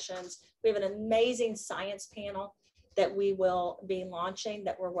discussions. We have an amazing science panel that we will be launching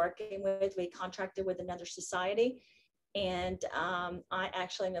that we're working with. We contracted with another society, and I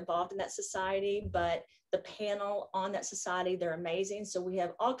actually am involved in that society, but the panel on that society, they're amazing. So we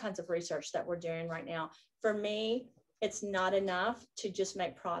have all kinds of research that we're doing right now. For me, it's not enough to just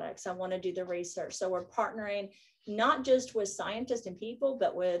make products. I want to do the research. So we're partnering not just with scientists and people,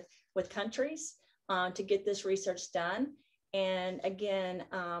 but with countries to get this research done. And again,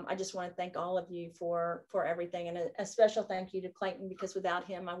 I just want to thank all of you for everything. And a special thank you to Clayton, because without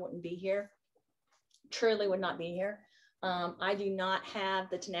him, I wouldn't be here. Truly would not be here. I do not have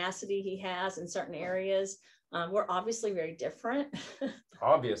the tenacity he has in certain areas. We're obviously very different.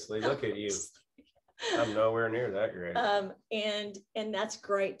 Obviously, look at you. I'm nowhere near that great. And that's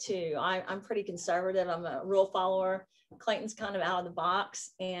great too. I'm pretty conservative. I'm a rule follower. Clayton's kind of out of the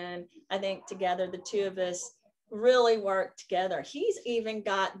box. And I think together, the two of us really work together. He's even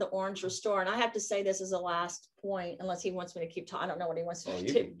got the Orange Restore. And I have to say this as a last point, unless he wants me to keep talking. I don't know what he wants me to do.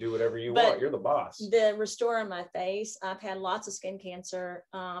 You can do whatever you want. You're the boss. The Restore on my face. I've had lots of skin cancer.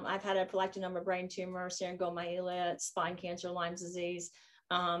 I've had a prolactinoma brain tumor, syringomyelia, spine cancer, Lyme disease,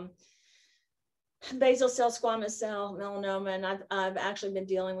 basal cell squamous cell melanoma, and I've actually been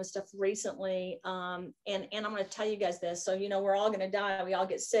dealing with stuff recently. And I'm going to tell you guys this. So, we're all going to die. We all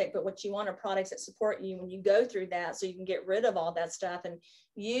get sick, but what you want are products that support you when you go through that, so you can get rid of all that stuff. And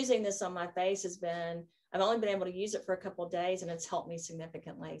using this on my face I've only been able to use it for a couple of days, and it's helped me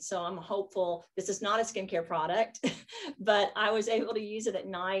significantly. So I'm hopeful. This is not a skincare product, but I was able to use it at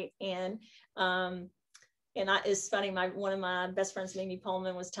night, and And it's funny, one of my best friends, Mimi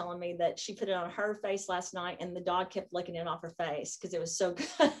Pullman, was telling me that she put it on her face last night and the dog kept licking it off her face because it was so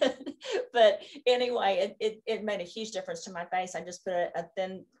good. But anyway, it made a huge difference to my face. I just put a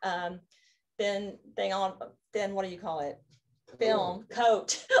thin thing on, what do you call it? Film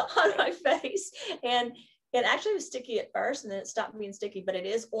coat on my face. And it actually was sticky at first and then it stopped being sticky, but it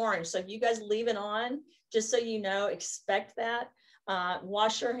is orange. So if you guys leave it on, just so you know, expect that.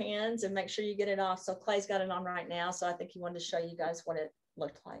 Wash your hands and make sure you get it off. So Clay's got it on right now. So I think he wanted to show you guys what it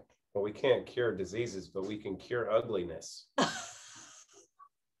looked like. Well, we can't cure diseases, but we can cure ugliness. Look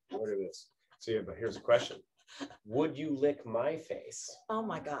at this. So, yeah, but here's a question. Would you lick my face? Oh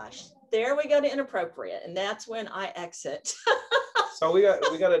my gosh. There we go to inappropriate. And that's when I exit. So we got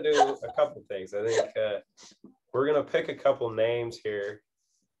to do a couple things. I think we're going to pick a couple names here.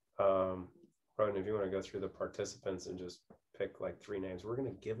 Roden, if you want to go through the participants and just pick like 3 names, we're going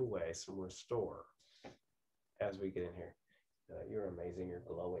to give away some Restore as we get in here. You're amazing. You're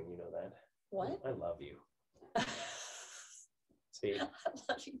glowing. You know that. What? I love you. See, I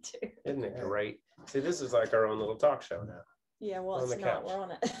love you too. Isn't it great? See, this is like our own little talk show now. Yeah, well, on it's the not. couch. We're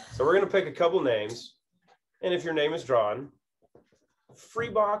on it. So we're going to pick a couple names. And if your name is drawn, free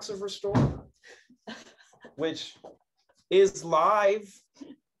box of Restore, which is live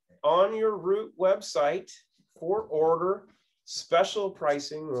on your Root website for order, special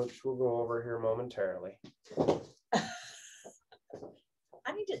pricing, which we'll go over here momentarily.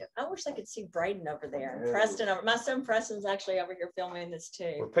 I wish I could see Braden over there. Preston over. My son Preston's actually over here filming this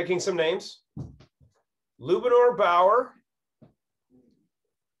too. We're picking some names. Lubinor Bauer.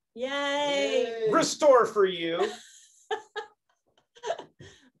 Yay! Restore for you.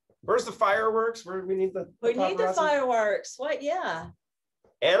 Where's the fireworks? Where we need the We need the fireworks. What? Yeah.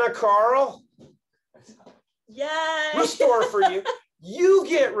 Anna Carl. Yay! Restore for you. You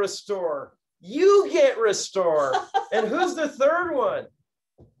get Restore. You get Restore. And who's the third one?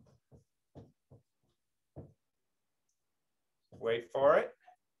 Wait for it.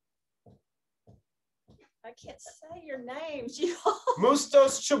 I can't say your names.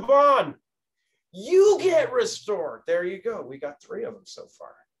 Mustos Chaban. You get Restore. There you go. We got 3 of them so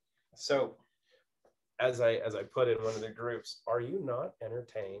far. So as I put in one of the groups, are you not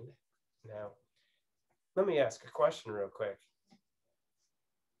entertained? Now, let me ask a question real quick.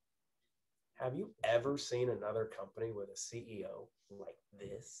 Have you ever seen another company with a CEO like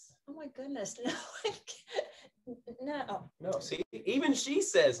this? Oh my goodness. No. No, see, even she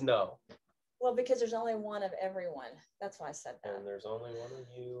says no. Well, because there's only one of everyone. That's why I said that. And there's only one of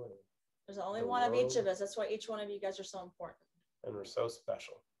you. And there's only one of each of us. That's why each one of you guys are so important. And we're so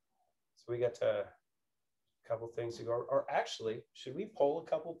special. So we got a couple things to go. Or actually, should we poll a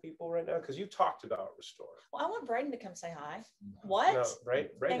couple people right now? Because you talked about Restore. Well, I want Braden to come say hi. What? No,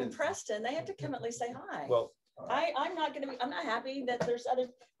 Braden. And Preston, they have to come at least say hi. Well, I'm not happy that there's other,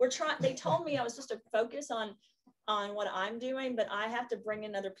 they told me I was supposed to focus on what I'm doing, but I have to bring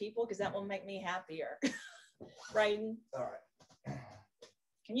in other people because that will make me happier. Braden. All right.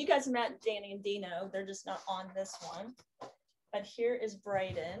 And you guys met Danny and Dino. They're just not on this one. But here is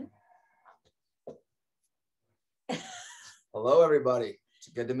Braden. Hello, everybody. It's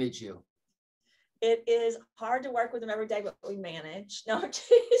good to meet you. It is hard to work with him every day, but we manage. No,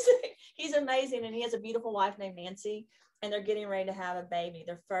 he's amazing, and he has a beautiful wife named Nancy, and they're getting ready to have a baby,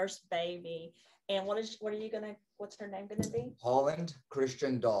 their first baby. And what's her name gonna be? Holland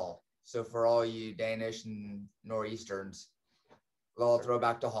Christian Doll. So for all you Danish and Northeasterns, we'll throw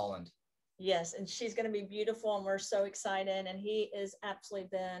back to Holland. Yes, and she's gonna be beautiful, and we're so excited. And he has absolutely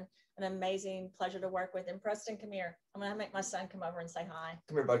been an amazing pleasure to work with. And Preston, come here. I'm gonna make my son come over and say hi.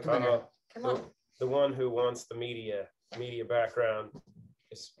 Come here, bud. Come in here. Come on. The one who wants the media background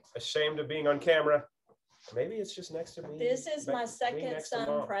is ashamed of being on camera. Maybe it's just next to me. This is my second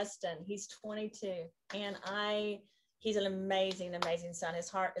son, Preston. He's 22, and he's an amazing, amazing son. His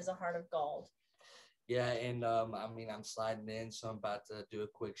heart is a heart of gold. Yeah, and I'm sliding in, so I'm about to do a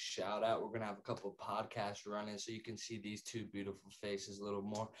quick shout out. We're gonna have a couple of podcasts running, so you can see these 2 beautiful faces a little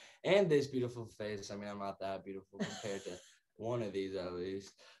more, and this beautiful face. I mean, I'm not that beautiful compared to one of these at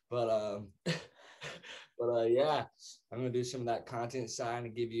least, but yeah, I'm gonna do some of that content side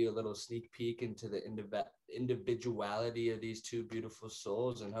and give you a little sneak peek into the individuality of these 2 beautiful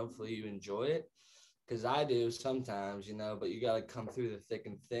souls, and hopefully you enjoy it, because I do sometimes, but you gotta come through the thick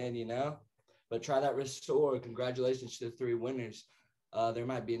and thin, But try that Restore. Congratulations to the 3 winners. There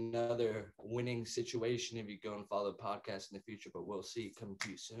might be another winning situation if you go and follow the podcast in the future, but we'll see. Coming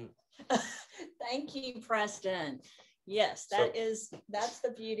to you soon. Thank you, Preston. Yes, that's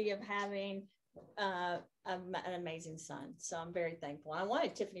the beauty of having an amazing son. So I'm very thankful. I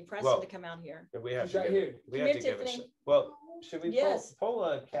wanted Tiffany Preston to come out here. We have She's to right give, here. we Come have here, to give a Tiffany. well, should we Yes.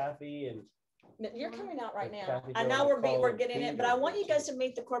 pull Kathy and You're coming out right now. Kathy, I do you know wanna call we're getting it, but I Peter? want you guys to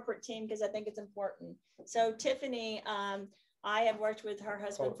meet the corporate team because I think it's important. So Tiffany, I have worked with her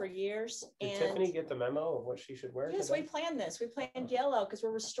husband for years. Did And Tiffany get the memo of what she should wear? yes, today? we planned this. We planned yellow because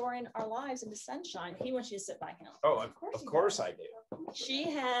we're restoring our lives into sunshine. He wants you to sit by him. Oh, of course I do. She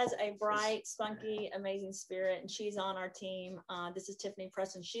has a bright, spunky, amazing spirit, and she's on our team. This is Tiffany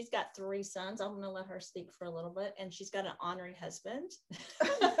Preston. She's got 3 sons. I'm going to let her speak for a little bit, and she's got an honorary husband.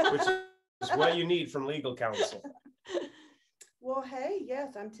 Which is what you need from legal counsel. Well, hey,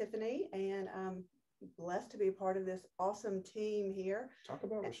 yes, I'm Tiffany, and I'm blessed to be a part of this awesome team here. Talk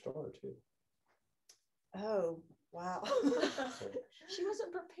about Restore too. Oh, wow. She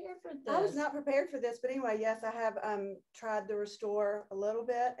wasn't prepared for this. I was not prepared for this, but anyway, yes, I have tried the Restore a little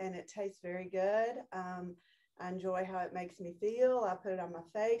bit, and it tastes very good. I enjoy how it makes me feel. I put it on my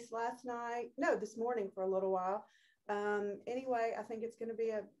face this morning for a little while. Anyway, I think it's going to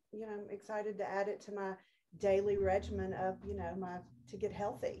be I'm excited to add it to my daily regimen of, to get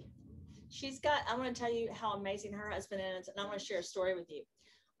healthy. I'm going to tell you how amazing her husband is, and I'm going to share a story with you.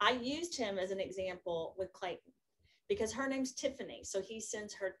 I used him as an example with Clayton because her name's Tiffany. So he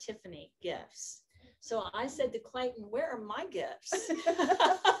sends her Tiffany gifts. So I said to Clayton, where are my gifts?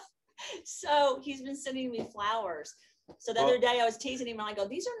 So he's been sending me flowers. So the other day I was teasing him and I go,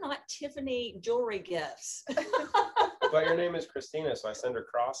 these are not Tiffany jewelry gifts. But your name is Christina, so I send her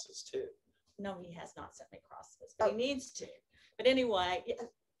crosses too. No, he has not sent me crosses, but he needs to. But anyway,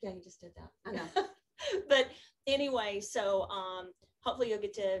 yeah, he just did that. I know. But anyway, so hopefully you'll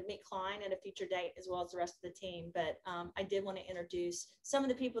get to meet Klein at a future date as well as the rest of the team. But I did want to introduce some of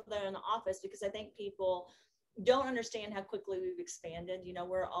the people that are in the office because I think people don't understand how quickly we've expanded.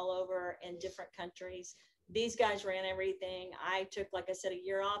 We're all over in different countries. These guys ran everything. I took, like I said, a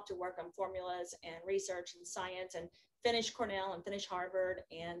year off to work on formulas and research and science and finish Cornell and finish Harvard.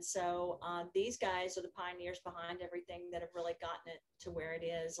 And so these guys are the pioneers behind everything that have really gotten it to where it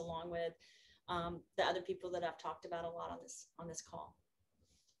is, along with the other people that I've talked about a lot on this call.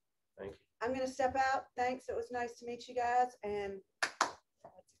 Thank you. I'm going to step out. Thanks. It was nice to meet you guys. And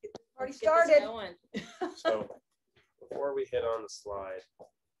let's get this party Let's get this started. going. So before we hit on the slide,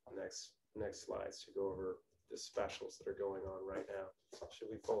 next slides to go over the specials that are going on right now, should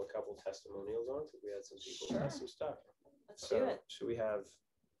we pull a couple testimonials on? Because we had some people who have some stuff. Let's do it. Should we have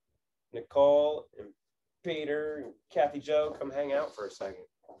Nicole and Peter and Kathy Joe come hang out for a second?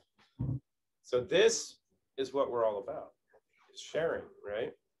 So this is what we're all about, is sharing,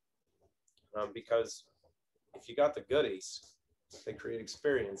 right? Because if you got the goodies, they create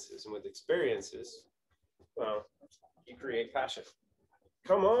experiences, and with experiences, well, you create passion.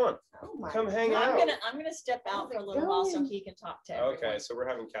 Come on, come hang out. I'm gonna step out for a little while so he can talk to everyone. Okay, so we're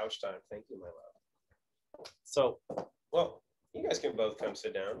having couch time. Thank you, my love. So, well, you guys can both come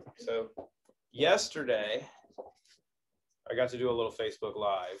sit down. So yesterday, I got to do a little Facebook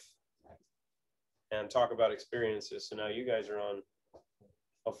Live and talk about experiences. So now you guys are on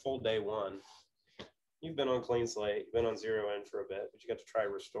a full day one. You've been on Clean Slate, you've been on Zero End for a bit, but you got to try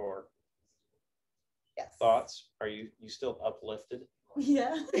Restore. Yes. Thoughts? Are you still uplifted?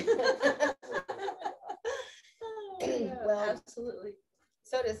 Yeah. Well, absolutely.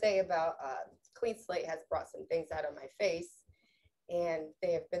 So to say about Clean Slate has brought some things out of my face, and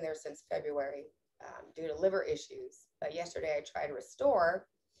they have been there since February due to liver issues. But yesterday I tried Restore,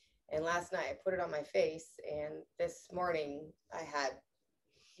 and last night I put it on my face, and this morning I had,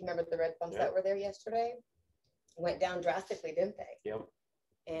 remember the red bumps that were there yesterday? Went down drastically, didn't they? Yep.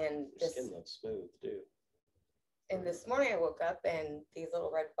 And Your skin looks smooth too. And this morning I woke up and these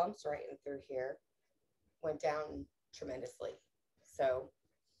little red bumps right in through here went down tremendously. So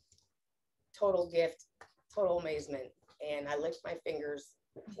total gift, total amazement. And I licked my fingers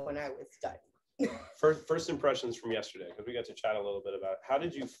when I was done. First impressions from yesterday, because we got to chat a little bit about how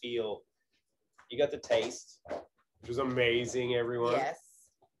did you feel? You got the taste, which was amazing, everyone. Yes.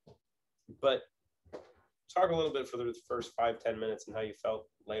 But talk a little bit for the first 5-10 minutes and how you felt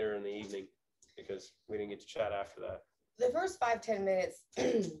later in the evening, because we didn't get to chat after that. The first 5-10 minutes,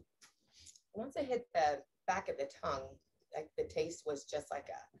 once I hit the back of the tongue, like the taste was just like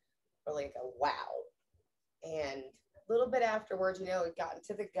really like a wow. And a little bit afterwards, it got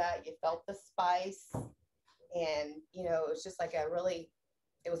into the gut, you felt the spice, and it was just like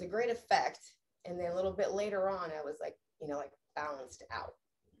it was a great effect. And then a little bit later on, I was like, like balanced out.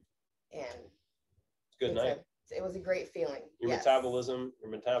 And good night. it was a great feeling. Your yes. metabolism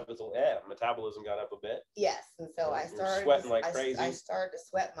got up a bit. Yes, and so I You're started sweating like crazy. I started to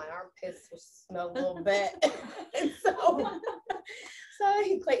sweat. My armpits smelled a little bit, and so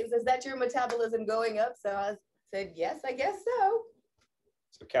Clayton says, "That's your metabolism going up." So I said, "Yes, I guess so."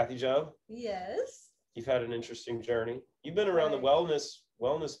 So Kathy Jo, Yes. you've had an interesting journey. You've been around the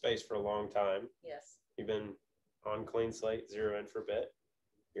wellness space for a long time. Yes. You've been on Clean Slate, Zero In for a bit.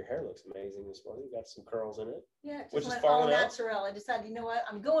 Your hair looks amazing this morning. You got some curls in it. Yeah, just Which is went all falling out? natural. I decided, you know what,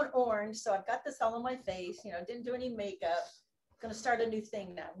 I'm going orange, so I've got this all on my face. You know, didn't do any makeup. Gonna start a new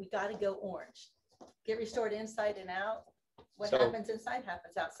thing now. We got to go orange. Get restored inside and out. What So- happens inside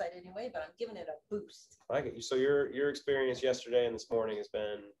happens outside anyway, but I'm giving it a boost. I get you. So your experience yesterday and this morning has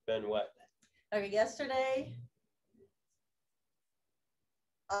been what? Okay, yesterday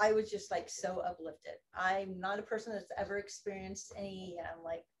I was just like so uplifted. I'm not a person that's ever experienced any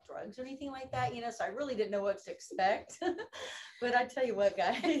like drugs or anything like that, you know, so I really didn't know what to expect. But I tell you what,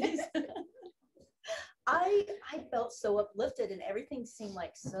 guys, I felt so uplifted and everything seemed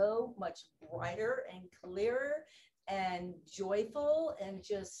like so much brighter and clearer and joyful and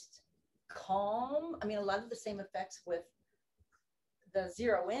just calm. I mean, a lot of the same effects with the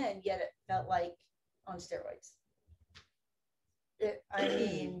Zero In, yet it felt like on steroids. I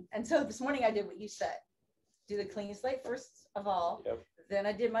mean, and so this morning I did what you said. Do the clean slate first of all. Yep. Then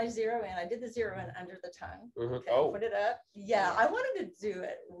I did my Zero In. I did the Zero In under the tongue. Mhm. Okay, Oh. put it up. Yeah, I wanted to do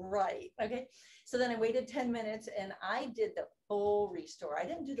it right. Okay. So then I waited 10 minutes and I did the full restore. I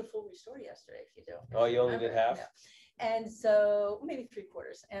didn't do the full restore yesterday, if you do. Oh, you only did Remember? half? Yeah. And so maybe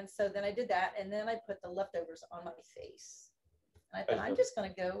 3/4. And so then I did that. And then I put the leftovers on my face. And I thought, I'm just going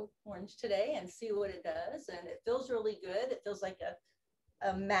to go orange today and see what it does. And it feels really good. It feels like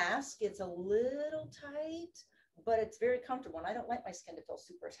a mask. It's a little tight, but it's very comfortable. And I don't like my skin to feel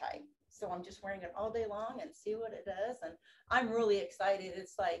super tight. So I'm just wearing it all day long and see what it does. And I'm really excited.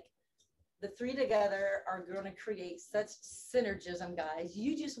 It's like the three together are going to create such synergism, guys.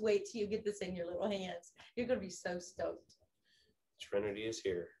 You just wait till you get this in your little hands. You're going to be so stoked. Trinity is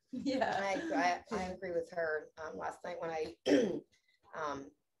here. Yeah. I agree with her. Last night when I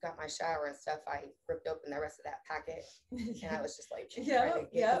got my shower and stuff, I ripped open the rest of that packet, and I was just like, trying to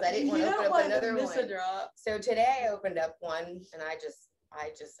get, 'cause I didn't want to open up another miss a one. drop. So today I opened up one, and I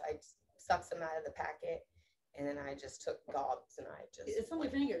sucked some out of the packet, and then I just took gobs, and I just. It's on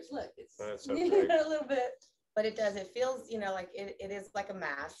your fingers. Look, it's That's so great. a little bit. But it does. It feels, like it is like a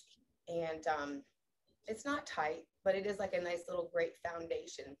mask, and it's not tight, but it is like a nice little great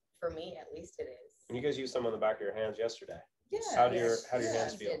foundation for me. At least it is. And you guys used some on the back of your hands yesterday. Yeah. How do your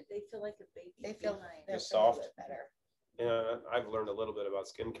hands feel? They feel like a baby. They feel behind. they're Just a little soft. bit better. Yeah, I've learned a little bit about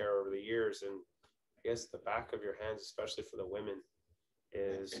skincare over the years, and I guess the back of your hands, especially for the women,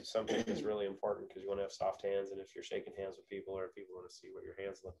 is something that's really important because you want to have soft hands, and if you're shaking hands with people, or if people want to see what your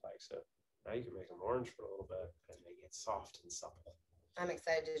hands look like, so now you can make them orange for a little bit, and they get soft and supple. I'm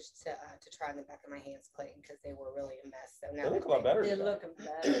excited to try on the back of my hands, Clayton, because they were really a mess. So now They look that a lot better. They're today. looking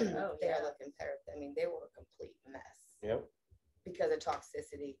better. Oh, They yeah. are looking better. I mean, they were a complete mess Yep. because of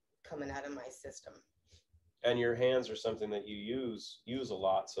toxicity coming out of my system. And your hands are something that you use a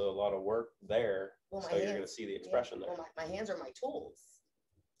lot, so a lot of work there. Well, my so you're hands- going to see the expression Yeah, there. well, my hands are my tools.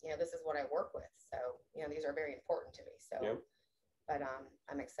 This is what I work with. So, these are very important to me. So, Yep. but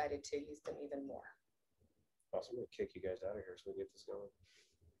I'm excited to use them even more. Awesome. I'm going to kick you guys out of here so we get this going.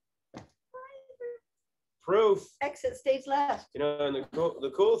 Proof. Exit stage left. And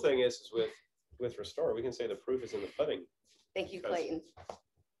the cool thing is with Restore, we can say the proof is in the pudding. Thank you, Because- Clayton.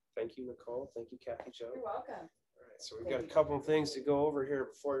 Thank you, Nicole. Thank you, Kathy Jo. You're welcome. All right, so we've got a couple of things to go over here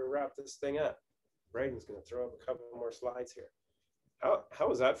before we wrap this thing up. Braden's going to throw up a couple more slides here. How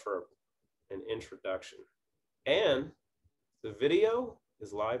was that for an introduction? And the video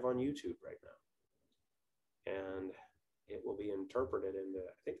is live on YouTube right now, and it will be interpreted into,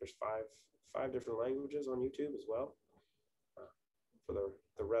 I think there's five different languages on YouTube as well, for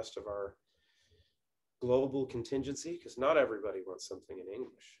the rest of our global contingency, because not everybody wants something in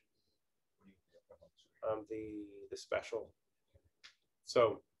English. The special.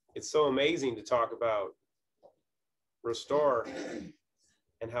 So it's so amazing to talk about Restore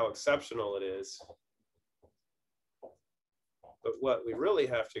and how exceptional it is. But what we really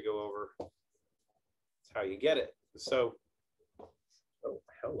have to go over is how you get it. So, oh,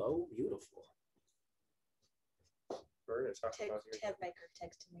 hello, beautiful. We're going to talk about your Ted Baker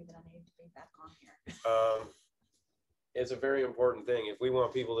texted me that I needed to be back on here. It's a very important thing. If we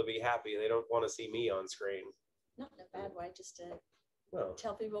want people to be happy, they don't want to see me on screen. Not in a bad way, just to Well,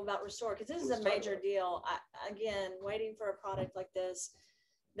 tell people about Restore, because this is Let's a talk major about deal. Again, waiting for a product like this,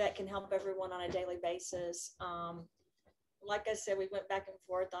 that can help everyone on a daily basis. Like I said, we went back and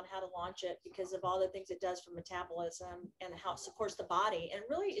forth on how to launch it because of all the things it does for metabolism and how it supports the body. And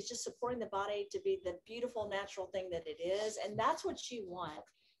really, it's just supporting the body to be the beautiful, natural thing that it is. And that's what you want.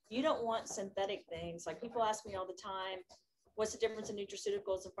 You don't want synthetic things. Like people ask me all the time, what's the difference in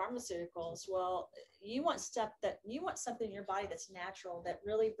nutraceuticals and pharmaceuticals? Well, you want something in your body that's natural, that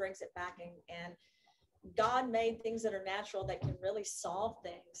really brings it back. And God made things that are natural that can really solve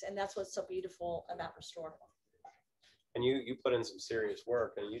things. And that's what's so beautiful about Restore. And you put in some serious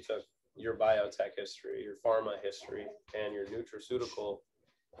work, and you took your biotech history, your pharma history, and your nutraceutical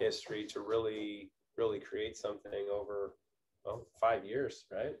history to really create something over 5 years,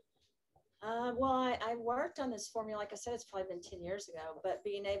 right? Well, I worked on this formula. Like I said, it's probably been 10 years ago, but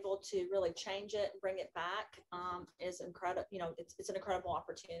being able to really change it and bring it back is incredible. You know, it's an incredible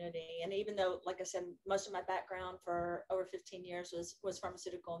opportunity. And even though, like I said, most of my background for over 15 years was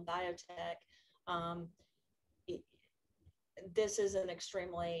pharmaceutical and biotech, this is an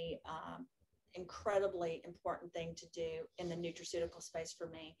extremely incredibly important thing to do in the nutraceutical space for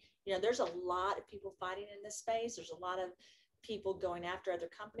me. You know, there's a lot of people fighting in this space. There's a lot of people going after other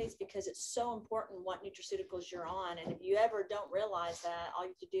companies because it's so important what nutraceuticals you're on. And if you ever don't realize that, all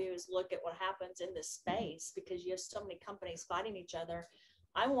you have to do is look at what happens in this space because you have so many companies fighting each other.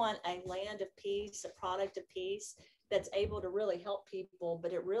 I want a land of peace, a product of peace that's able to really help people,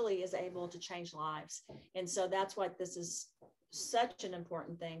 but it really is able to change lives. And so that's why this is such an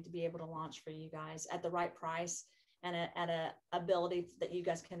important thing to be able to launch for you guys at the right price and at a ability that you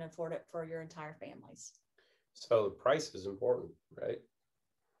guys can afford it for your entire families. So the price is important, right?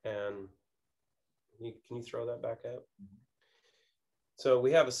 And can you throw that back up? So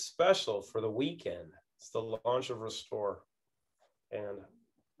we have a special for the weekend. It's the launch of Restore. And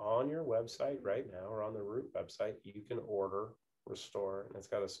on your website right now, or on the Root website, you can order Restore. And it's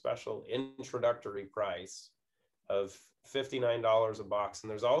got a special introductory price of $59 a box. And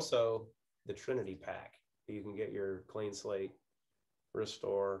there's also the Trinity pack. You can get your Clean Slate,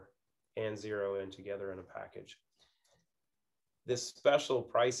 Restore, and Zero In together in a package. This special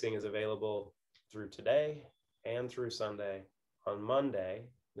pricing is available through today and through Sunday. On Monday,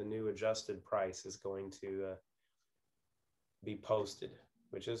 the new adjusted price is going to be posted,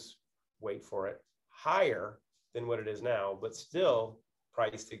 which is, wait for it, higher than what it is now, but still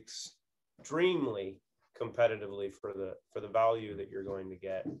priced extremely competitively for the value that you're going to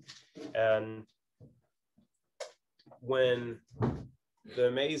get. And when the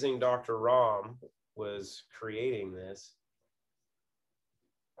amazing Dr. Rahm was creating this,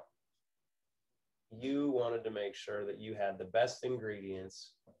 you wanted to make sure that you had the best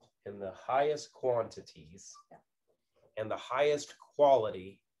ingredients in the highest quantities and the highest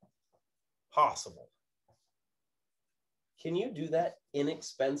quality possible. Can you do that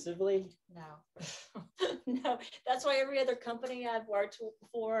inexpensively? No, no. That's why every other company I've worked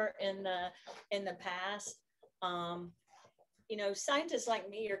for in the past, you know, scientists like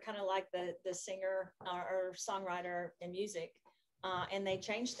me are kind of like the singer or songwriter in music, and they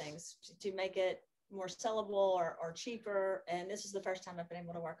change things to make it more sellable or cheaper. And this is the first time I've been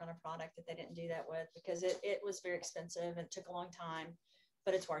able to work on a product that they didn't do that with, because it was very expensive and took a long time,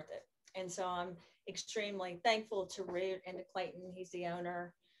 but it's worth it. And so I'm extremely thankful to Root and to Clayton. He's the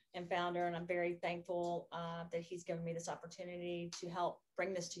owner and founder, and I'm very thankful that he's given me this opportunity to help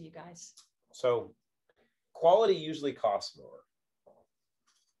bring this to you guys. So quality usually costs more,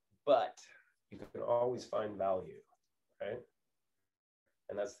 but you can always find value, right?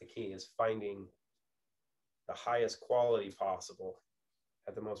 And that's the key, is finding the highest quality possible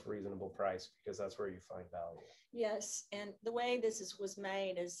at the most reasonable price, because that's where you find value. Yes, and the way this was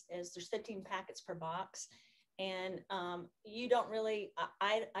made is there's 15 packets per box, and you don't really,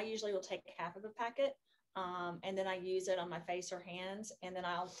 I usually will take half of a packet, and then I use it on my face or hands, and then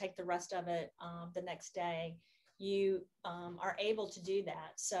I'll take the rest of it the next day. You are able to do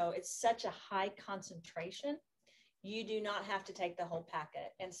that. So it's such a high concentration. You do not have to take the whole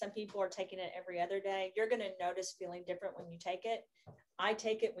packet. And some people are taking it every other day. You're going to notice feeling different when you take it. I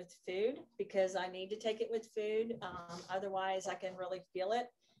take it with food because I need to take it with food. Otherwise, I can really feel it.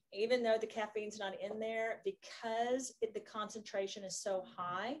 Even though the caffeine's not in there, because the concentration is so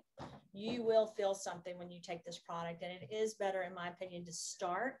high, you will feel something when you take this product. And it is better, in my opinion, to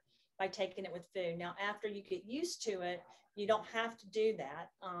start by taking it with food. Now, after you get used to it, you don't have to do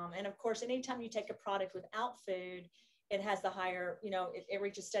that. And of course, anytime you take a product without food, it has the higher, you know, it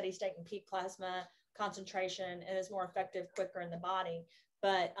reaches steady state and peak plasma concentration and is more effective quicker in the body.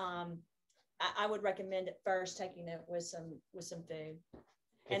 But I would recommend at first taking it with some food.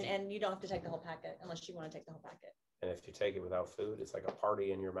 And you don't have to take the whole packet unless you want to take the whole packet. And if you take it without food, it's like a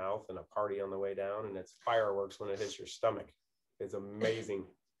party in your mouth and a party on the way down, and it's fireworks when it hits your stomach. It's amazing.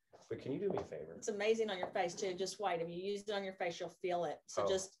 But can you do me a favor? It's amazing on your face too. Just wait. If you use it on your face, you'll feel it. So Oh.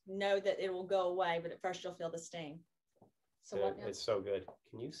 just know that it will go away, but at first you'll feel the sting. So what now? It's so good.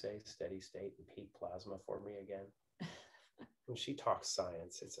 Can you say steady state and peak plasma for me again? When she talks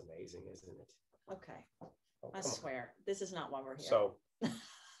science, it's amazing, isn't it? Okay. Oh, I come on. swear, this is not why we're here. So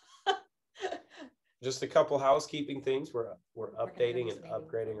just a couple housekeeping things. We're updating and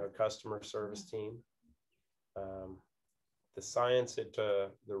upgrading our customer service team. The science at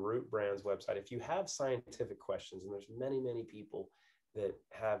the Root Brands website, if you have scientific questions, and there's many people that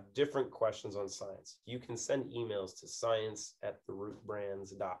have different questions on science, you can send emails to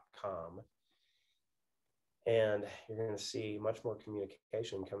science@therootbrands.com. And you're going to see much more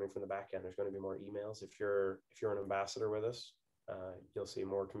communication coming from the back end. There's going to be more emails. If you're an ambassador with us, you'll see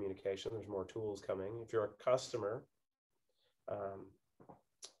more communication. There's more tools coming. If you're a customer,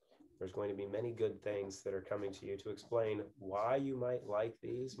 there's going to be many good things that are coming to you to explain why you might like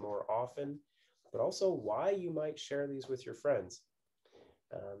these more often, but also why you might share these with your friends.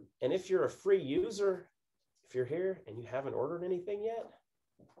 And if you're a free user, if you're here and you haven't ordered anything yet,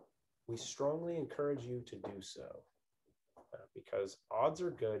 we strongly encourage you to do so, because odds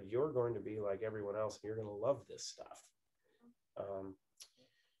are good you're going to be like everyone else and you're going to love this stuff.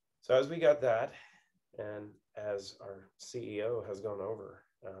 So as we got that, and as our CEO has gone over,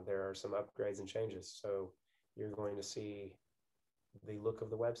 there are some upgrades and changes. So you're going to see the look of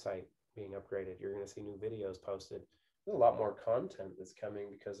the website being upgraded. You're going to see new videos posted. There's a lot more content that's coming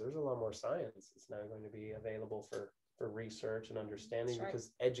because there's a lot more science. It's now going to be available for research and understanding. That's right.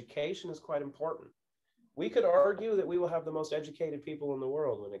 Because education is quite important. We could argue that we will have the most educated people in the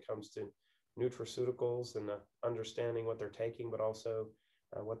world when it comes to nutraceuticals and understanding what they're taking, but also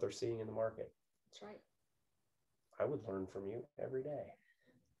what they're seeing in the market. That's right. I would learn from you every day.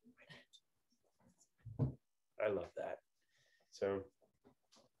 I love that. So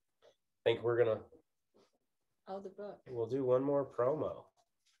I think we're going to the book. We'll do one more promo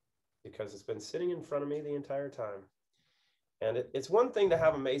because it's been sitting in front of me the entire time. And it's one thing to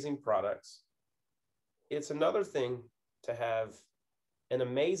have amazing products. It's another thing to have an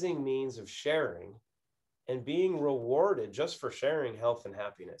amazing means of sharing and being rewarded just for sharing health and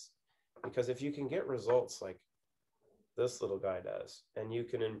happiness. Because if you can get results like this little guy does, and you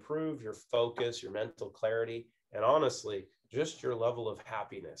can improve your focus, your mental clarity, and honestly, just your level of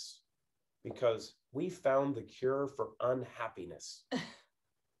happiness, because we found the cure for unhappiness,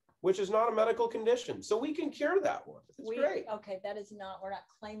 which is not a medical condition. So we can cure that one. It's great. Okay, we're not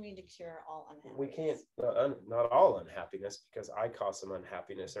claiming to cure all unhappiness. We can't, not all unhappiness, because I cause some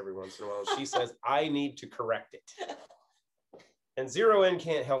unhappiness every once in a while. She says, I need to correct it. And Zero N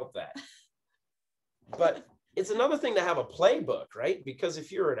can't help that. But it's another thing to have a playbook, right? Because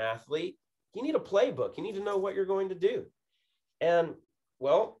if you're an athlete, you need a playbook. You need to know what you're going to do. And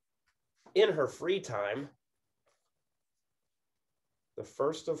well, in her free time, the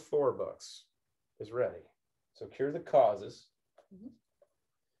first of 4 books is ready. So Cure the Causes. Mm-hmm.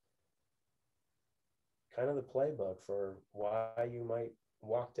 Kind of the playbook for why you might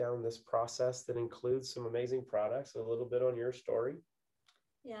walk down this process that includes some amazing products, a little bit on your story.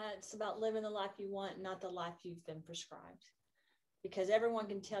 Yeah, it's about living the life you want, not the life you've been prescribed. Because everyone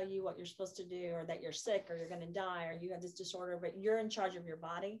can tell you what you're supposed to do, or that you're sick, or you're going to die, or you have this disorder, but you're in charge of your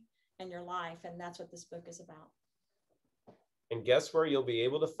body and your life. And that's what this book is about. And guess where you'll be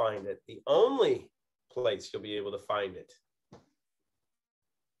able to find it? The only place you'll be able to find it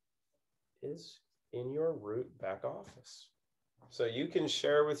is in your Root back office. So you can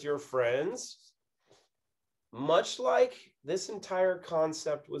share with your friends, much like this entire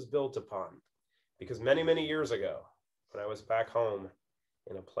concept was built upon. Because many, many years ago, when I was back home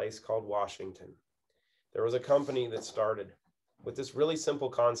in a place called Washington, there was a company that started with this really simple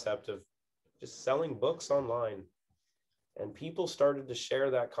concept of just selling books online. And people started to share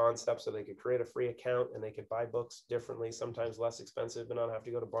that concept so they could create a free account and they could buy books differently, sometimes less expensive, but not have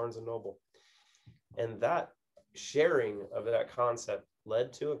to go to Barnes and Noble. And that sharing of that concept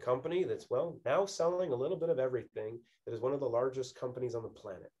led to a company that's, well, now selling a little bit of everything, that is one of the largest companies on the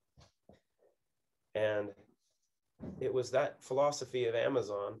planet. And it was that philosophy of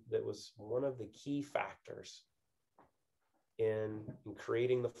Amazon that was one of the key factors in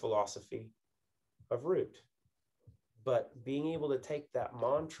creating the philosophy of Root. But being able to take that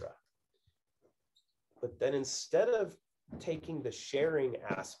mantra, but then instead of taking the sharing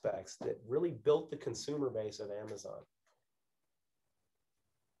aspects that really built the consumer base of Amazon,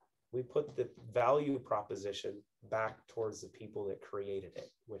 we put the value proposition back towards the people that created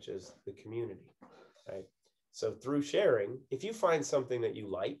it, which is the community, right? So through sharing, if you find something that you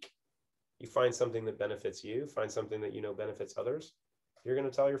like, you find something that benefits you, find something that you know benefits others, you're going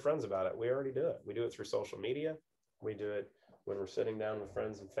to tell your friends about it. We already do it. We do it through social media. We do it when we're sitting down with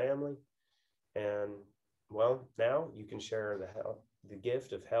friends and family. And well, now you can share the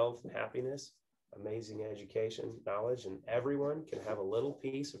gift of health and happiness, amazing education, knowledge, and everyone can have a little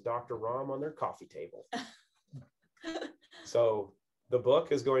piece of Dr. Rahm on their coffee table. So the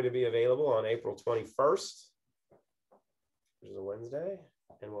book is going to be available on April 21st, which is a Wednesday,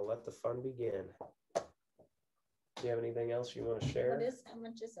 and we'll let the fun begin. Do you have anything else you want to share? How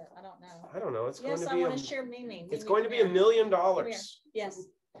much is it? I don't know. I don't know. It's Yes, going to I be want to share Mimi. It's Mimi, going to come be $1 here. million. Come here. Yes.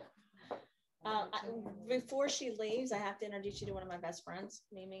 Before she leaves, I have to introduce you to one of my best friends,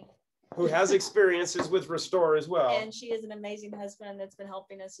 Mimi. Who has experiences with Restore as well. And she is an amazing husband that's been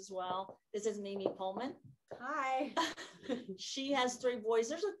helping us as well. This is Mimi Pullman. Hi. She has 3 boys.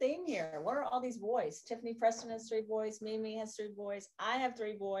 There's a theme here. What are all these boys? Tiffany Preston has 3 boys. Mimi has 3 boys. I have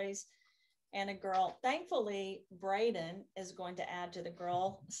 3 boys and a girl. Thankfully, Braden is going to add to the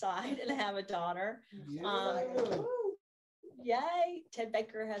girl side and have a daughter. Yay. Ted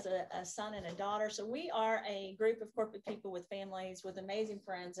Baker has a son and a daughter. So we are a group of corporate people with families, with amazing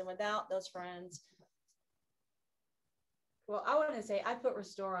friends. And without those friends. Well, I want to say I put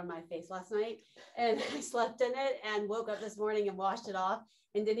Restore on my face last night and I slept in it and woke up this morning and washed it off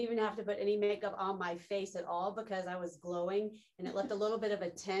and didn't even have to put any makeup on my face at all because I was glowing and it left a little bit of a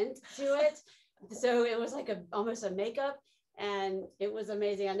tint to it. So it was like almost a makeup. And it was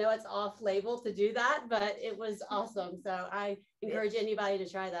amazing. I know it's off label to do that, but it was awesome. So I encourage anybody to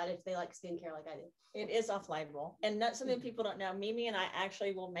try that if they like skincare like I do. It is off label. And something people don't know, Mimi and I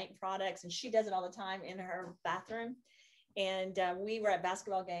actually will make products and she does it all the time in her bathroom. And we were at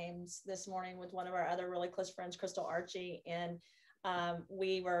basketball games this morning with one of our other really close friends, Crystal Archie. And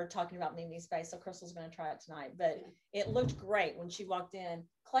we were talking about Mimi's face. So Crystal's going to try it tonight, but it looked great when she walked in.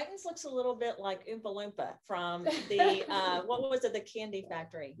 Clayton's looks a little bit like Oompa Loompa from the, what was it? The candy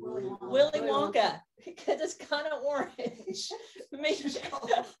factory. Willy Wonka. Because it's kind of orange.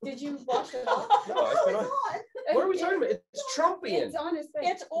 Did you wash it off? No, it's been on. What are we talking about? It's Trumpian. It's on his face.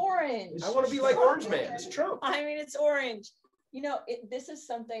 It's orange. I want to be like Orange Man. It's Trump. I mean, it's orange. You know, this is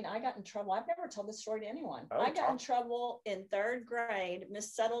something I got in trouble. I've never told this story to anyone. Oh, I got in trouble in 3rd grade.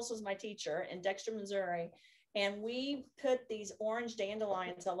 Miss Settles was my teacher in Dexter, Missouri. And we put these orange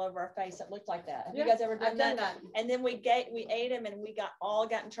dandelions all over our face that looked like that. Have you guys ever done that? And then we ate them and we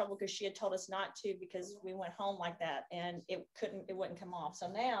got in trouble because she had told us not to because we went home like that and it wouldn't come off.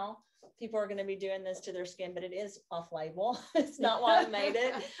 So now people are going to be doing this to their skin, but it is off label. It's not why I made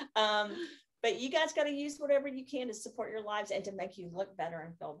it. But you guys got to use whatever you can to support your lives and to make you look better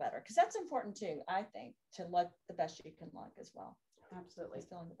and feel better. Because that's important too, I think, to look the best you can look as well. Absolutely. Just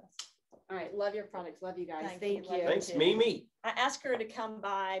feeling the best. All right. Love your products. Love you guys. Thank you. Thanks, Mimi. I asked her to come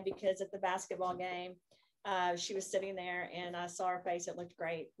by because at the basketball game, she was sitting there and I saw her face. It looked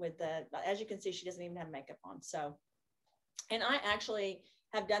great as you can see, she doesn't even have makeup on. So, and I actually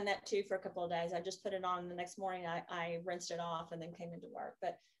have done that too for a couple of days. I just put it on the next morning. I rinsed it off and then came into work.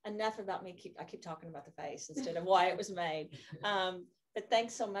 But enough about me. I keep talking about the face instead of why it was made. But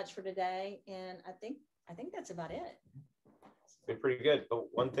thanks so much for today. And I think that's about it. It's been pretty good. But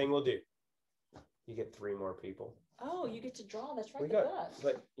one thing we'll do, you get 3 more people. Oh, you get to draw. That's right. We got,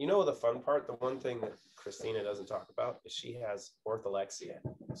 but you know the fun part, the one thing that Christina doesn't talk about is she has orthorexia.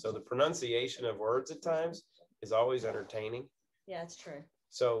 So the pronunciation of words at times is always entertaining. Yeah, it's true.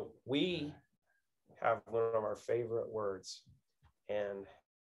 So we have one of our favorite words, and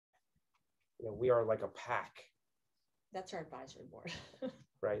we are like a pack. That's our advisory board.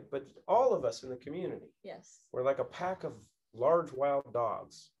 Right? But all of us in the community, Yes. we're like a pack of large wild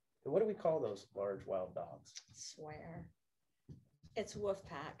dogs. And what do we call those large wild dogs? I swear. It's Woof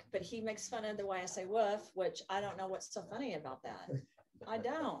Pack, but he makes fun of the way I say woof, which I don't know what's so funny about that. I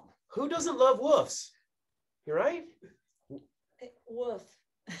don't. Who doesn't love woofs? You're right? Woof.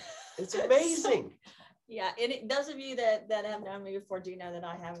 It's amazing. Yeah, and those of you that have known me before do know that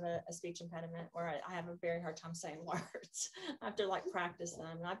I have a speech impediment where I have a very hard time saying words. I have to practice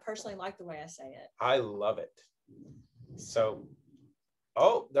them. And I personally like the way I say it. I love it. So,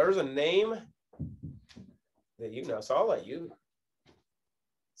 there's a name that you know, so I'll let you.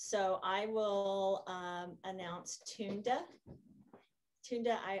 So I will announce Tunda.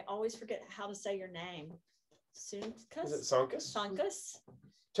 Tunda, I always forget how to say your name. Sunkus? Is it Sonkus? Sonkus.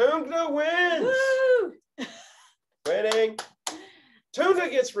 Tunda wins! Woo! Winning. Tunda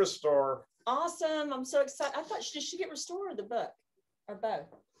gets Restore. Awesome. I'm so excited. I thought, did she get Restore or the book? Or both?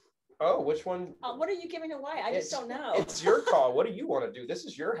 Oh, which one? What are you giving away? I just don't know. It's your call. What do you want to do? This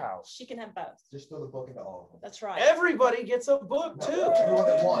is your house. She can have both. Just throw the book into all of them. That's right. Everybody gets a book too. Everyone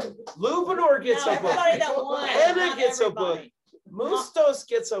that won. Lubinor gets No, a book. everybody that won. Anna Not gets everybody. a book. Mustos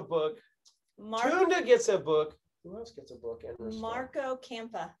gets a book. Tunda gets a book. Who else gets a book? Marco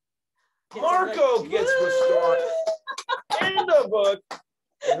Campa. Marco gets restored and a book.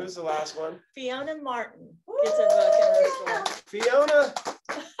 And who's the last one? Fiona Martin gets a book and restored. Fiona,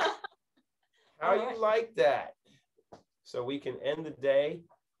 how All right. you like that? So we can end the day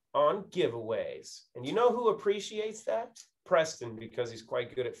on giveaways. And you know who appreciates that? Preston, because he's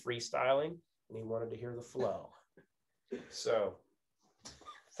quite good at freestyling and he wanted to hear the flow. So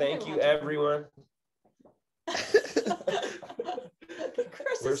thank you, everyone.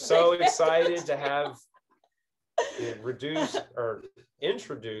 We're so excited to have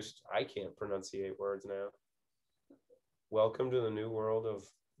introduced, I can't pronunciate words now. Welcome to the new world of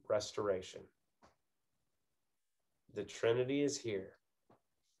restoration. The Trinity is here.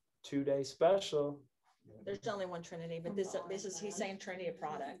 2-day special. There's only one Trinity, but this is he's saying Trinity of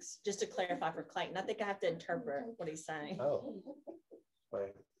products. Just to clarify for Clayton, I think I have to interpret what he's saying. Oh,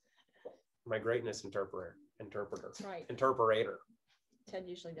 my greatness interpreter. That's right. Interperator. Ted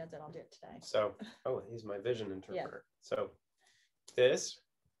usually does it. I'll do it today. So, he's my vision interpreter. Yeah. So this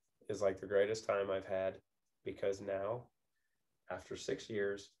is like the greatest time I've had because now, after 6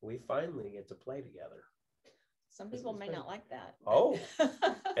 years, we finally get to play together. Some people may not like that. Oh,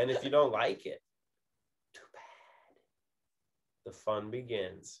 and if you don't like it, too bad. The fun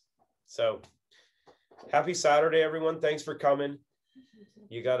begins. So happy Saturday, everyone. Thanks for coming.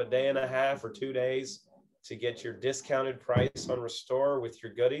 You got a day and a half or 2 days to get your discounted price on Restore with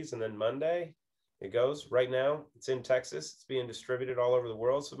your goodies. And then Monday, it goes. Right now, it's in Texas. It's being distributed all over the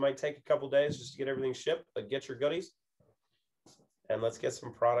world. So it might take a couple days just to get everything shipped, but get your goodies. And let's get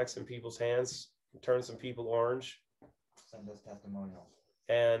some products in people's hands. Turn some people orange. Send us testimonials.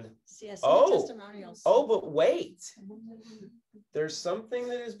 And testimonials. but wait. There's something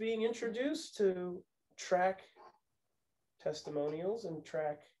that is being introduced to track testimonials and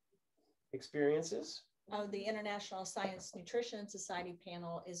track experiences. Oh, the International Science Nutrition Society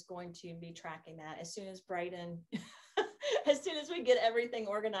panel is going to be tracking that as soon as Braden, as soon as we get everything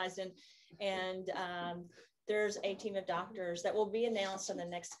organized. And there's a team of doctors that will be announced on the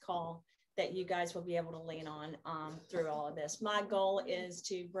next call that you guys will be able to lean on through all of this. My goal is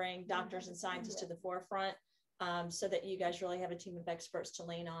to bring doctors and scientists to the forefront so that you guys really have a team of experts to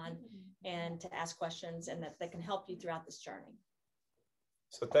lean on and to ask questions and that they can help you throughout this journey.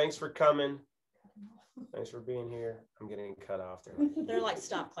 So thanks for coming. Thanks for being here. I'm getting cut off there. They're like,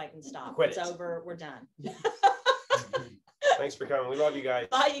 stop, Clayton, stop. Quit It's it. over. We're done. Thanks for coming. We love you guys.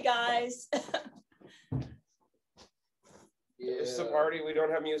 Bye, you guys. It's a party. We don't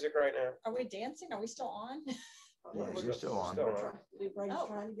have music right now. Are we dancing? Are we still on? Yeah, you're still on. Still on.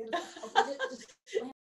 Oh.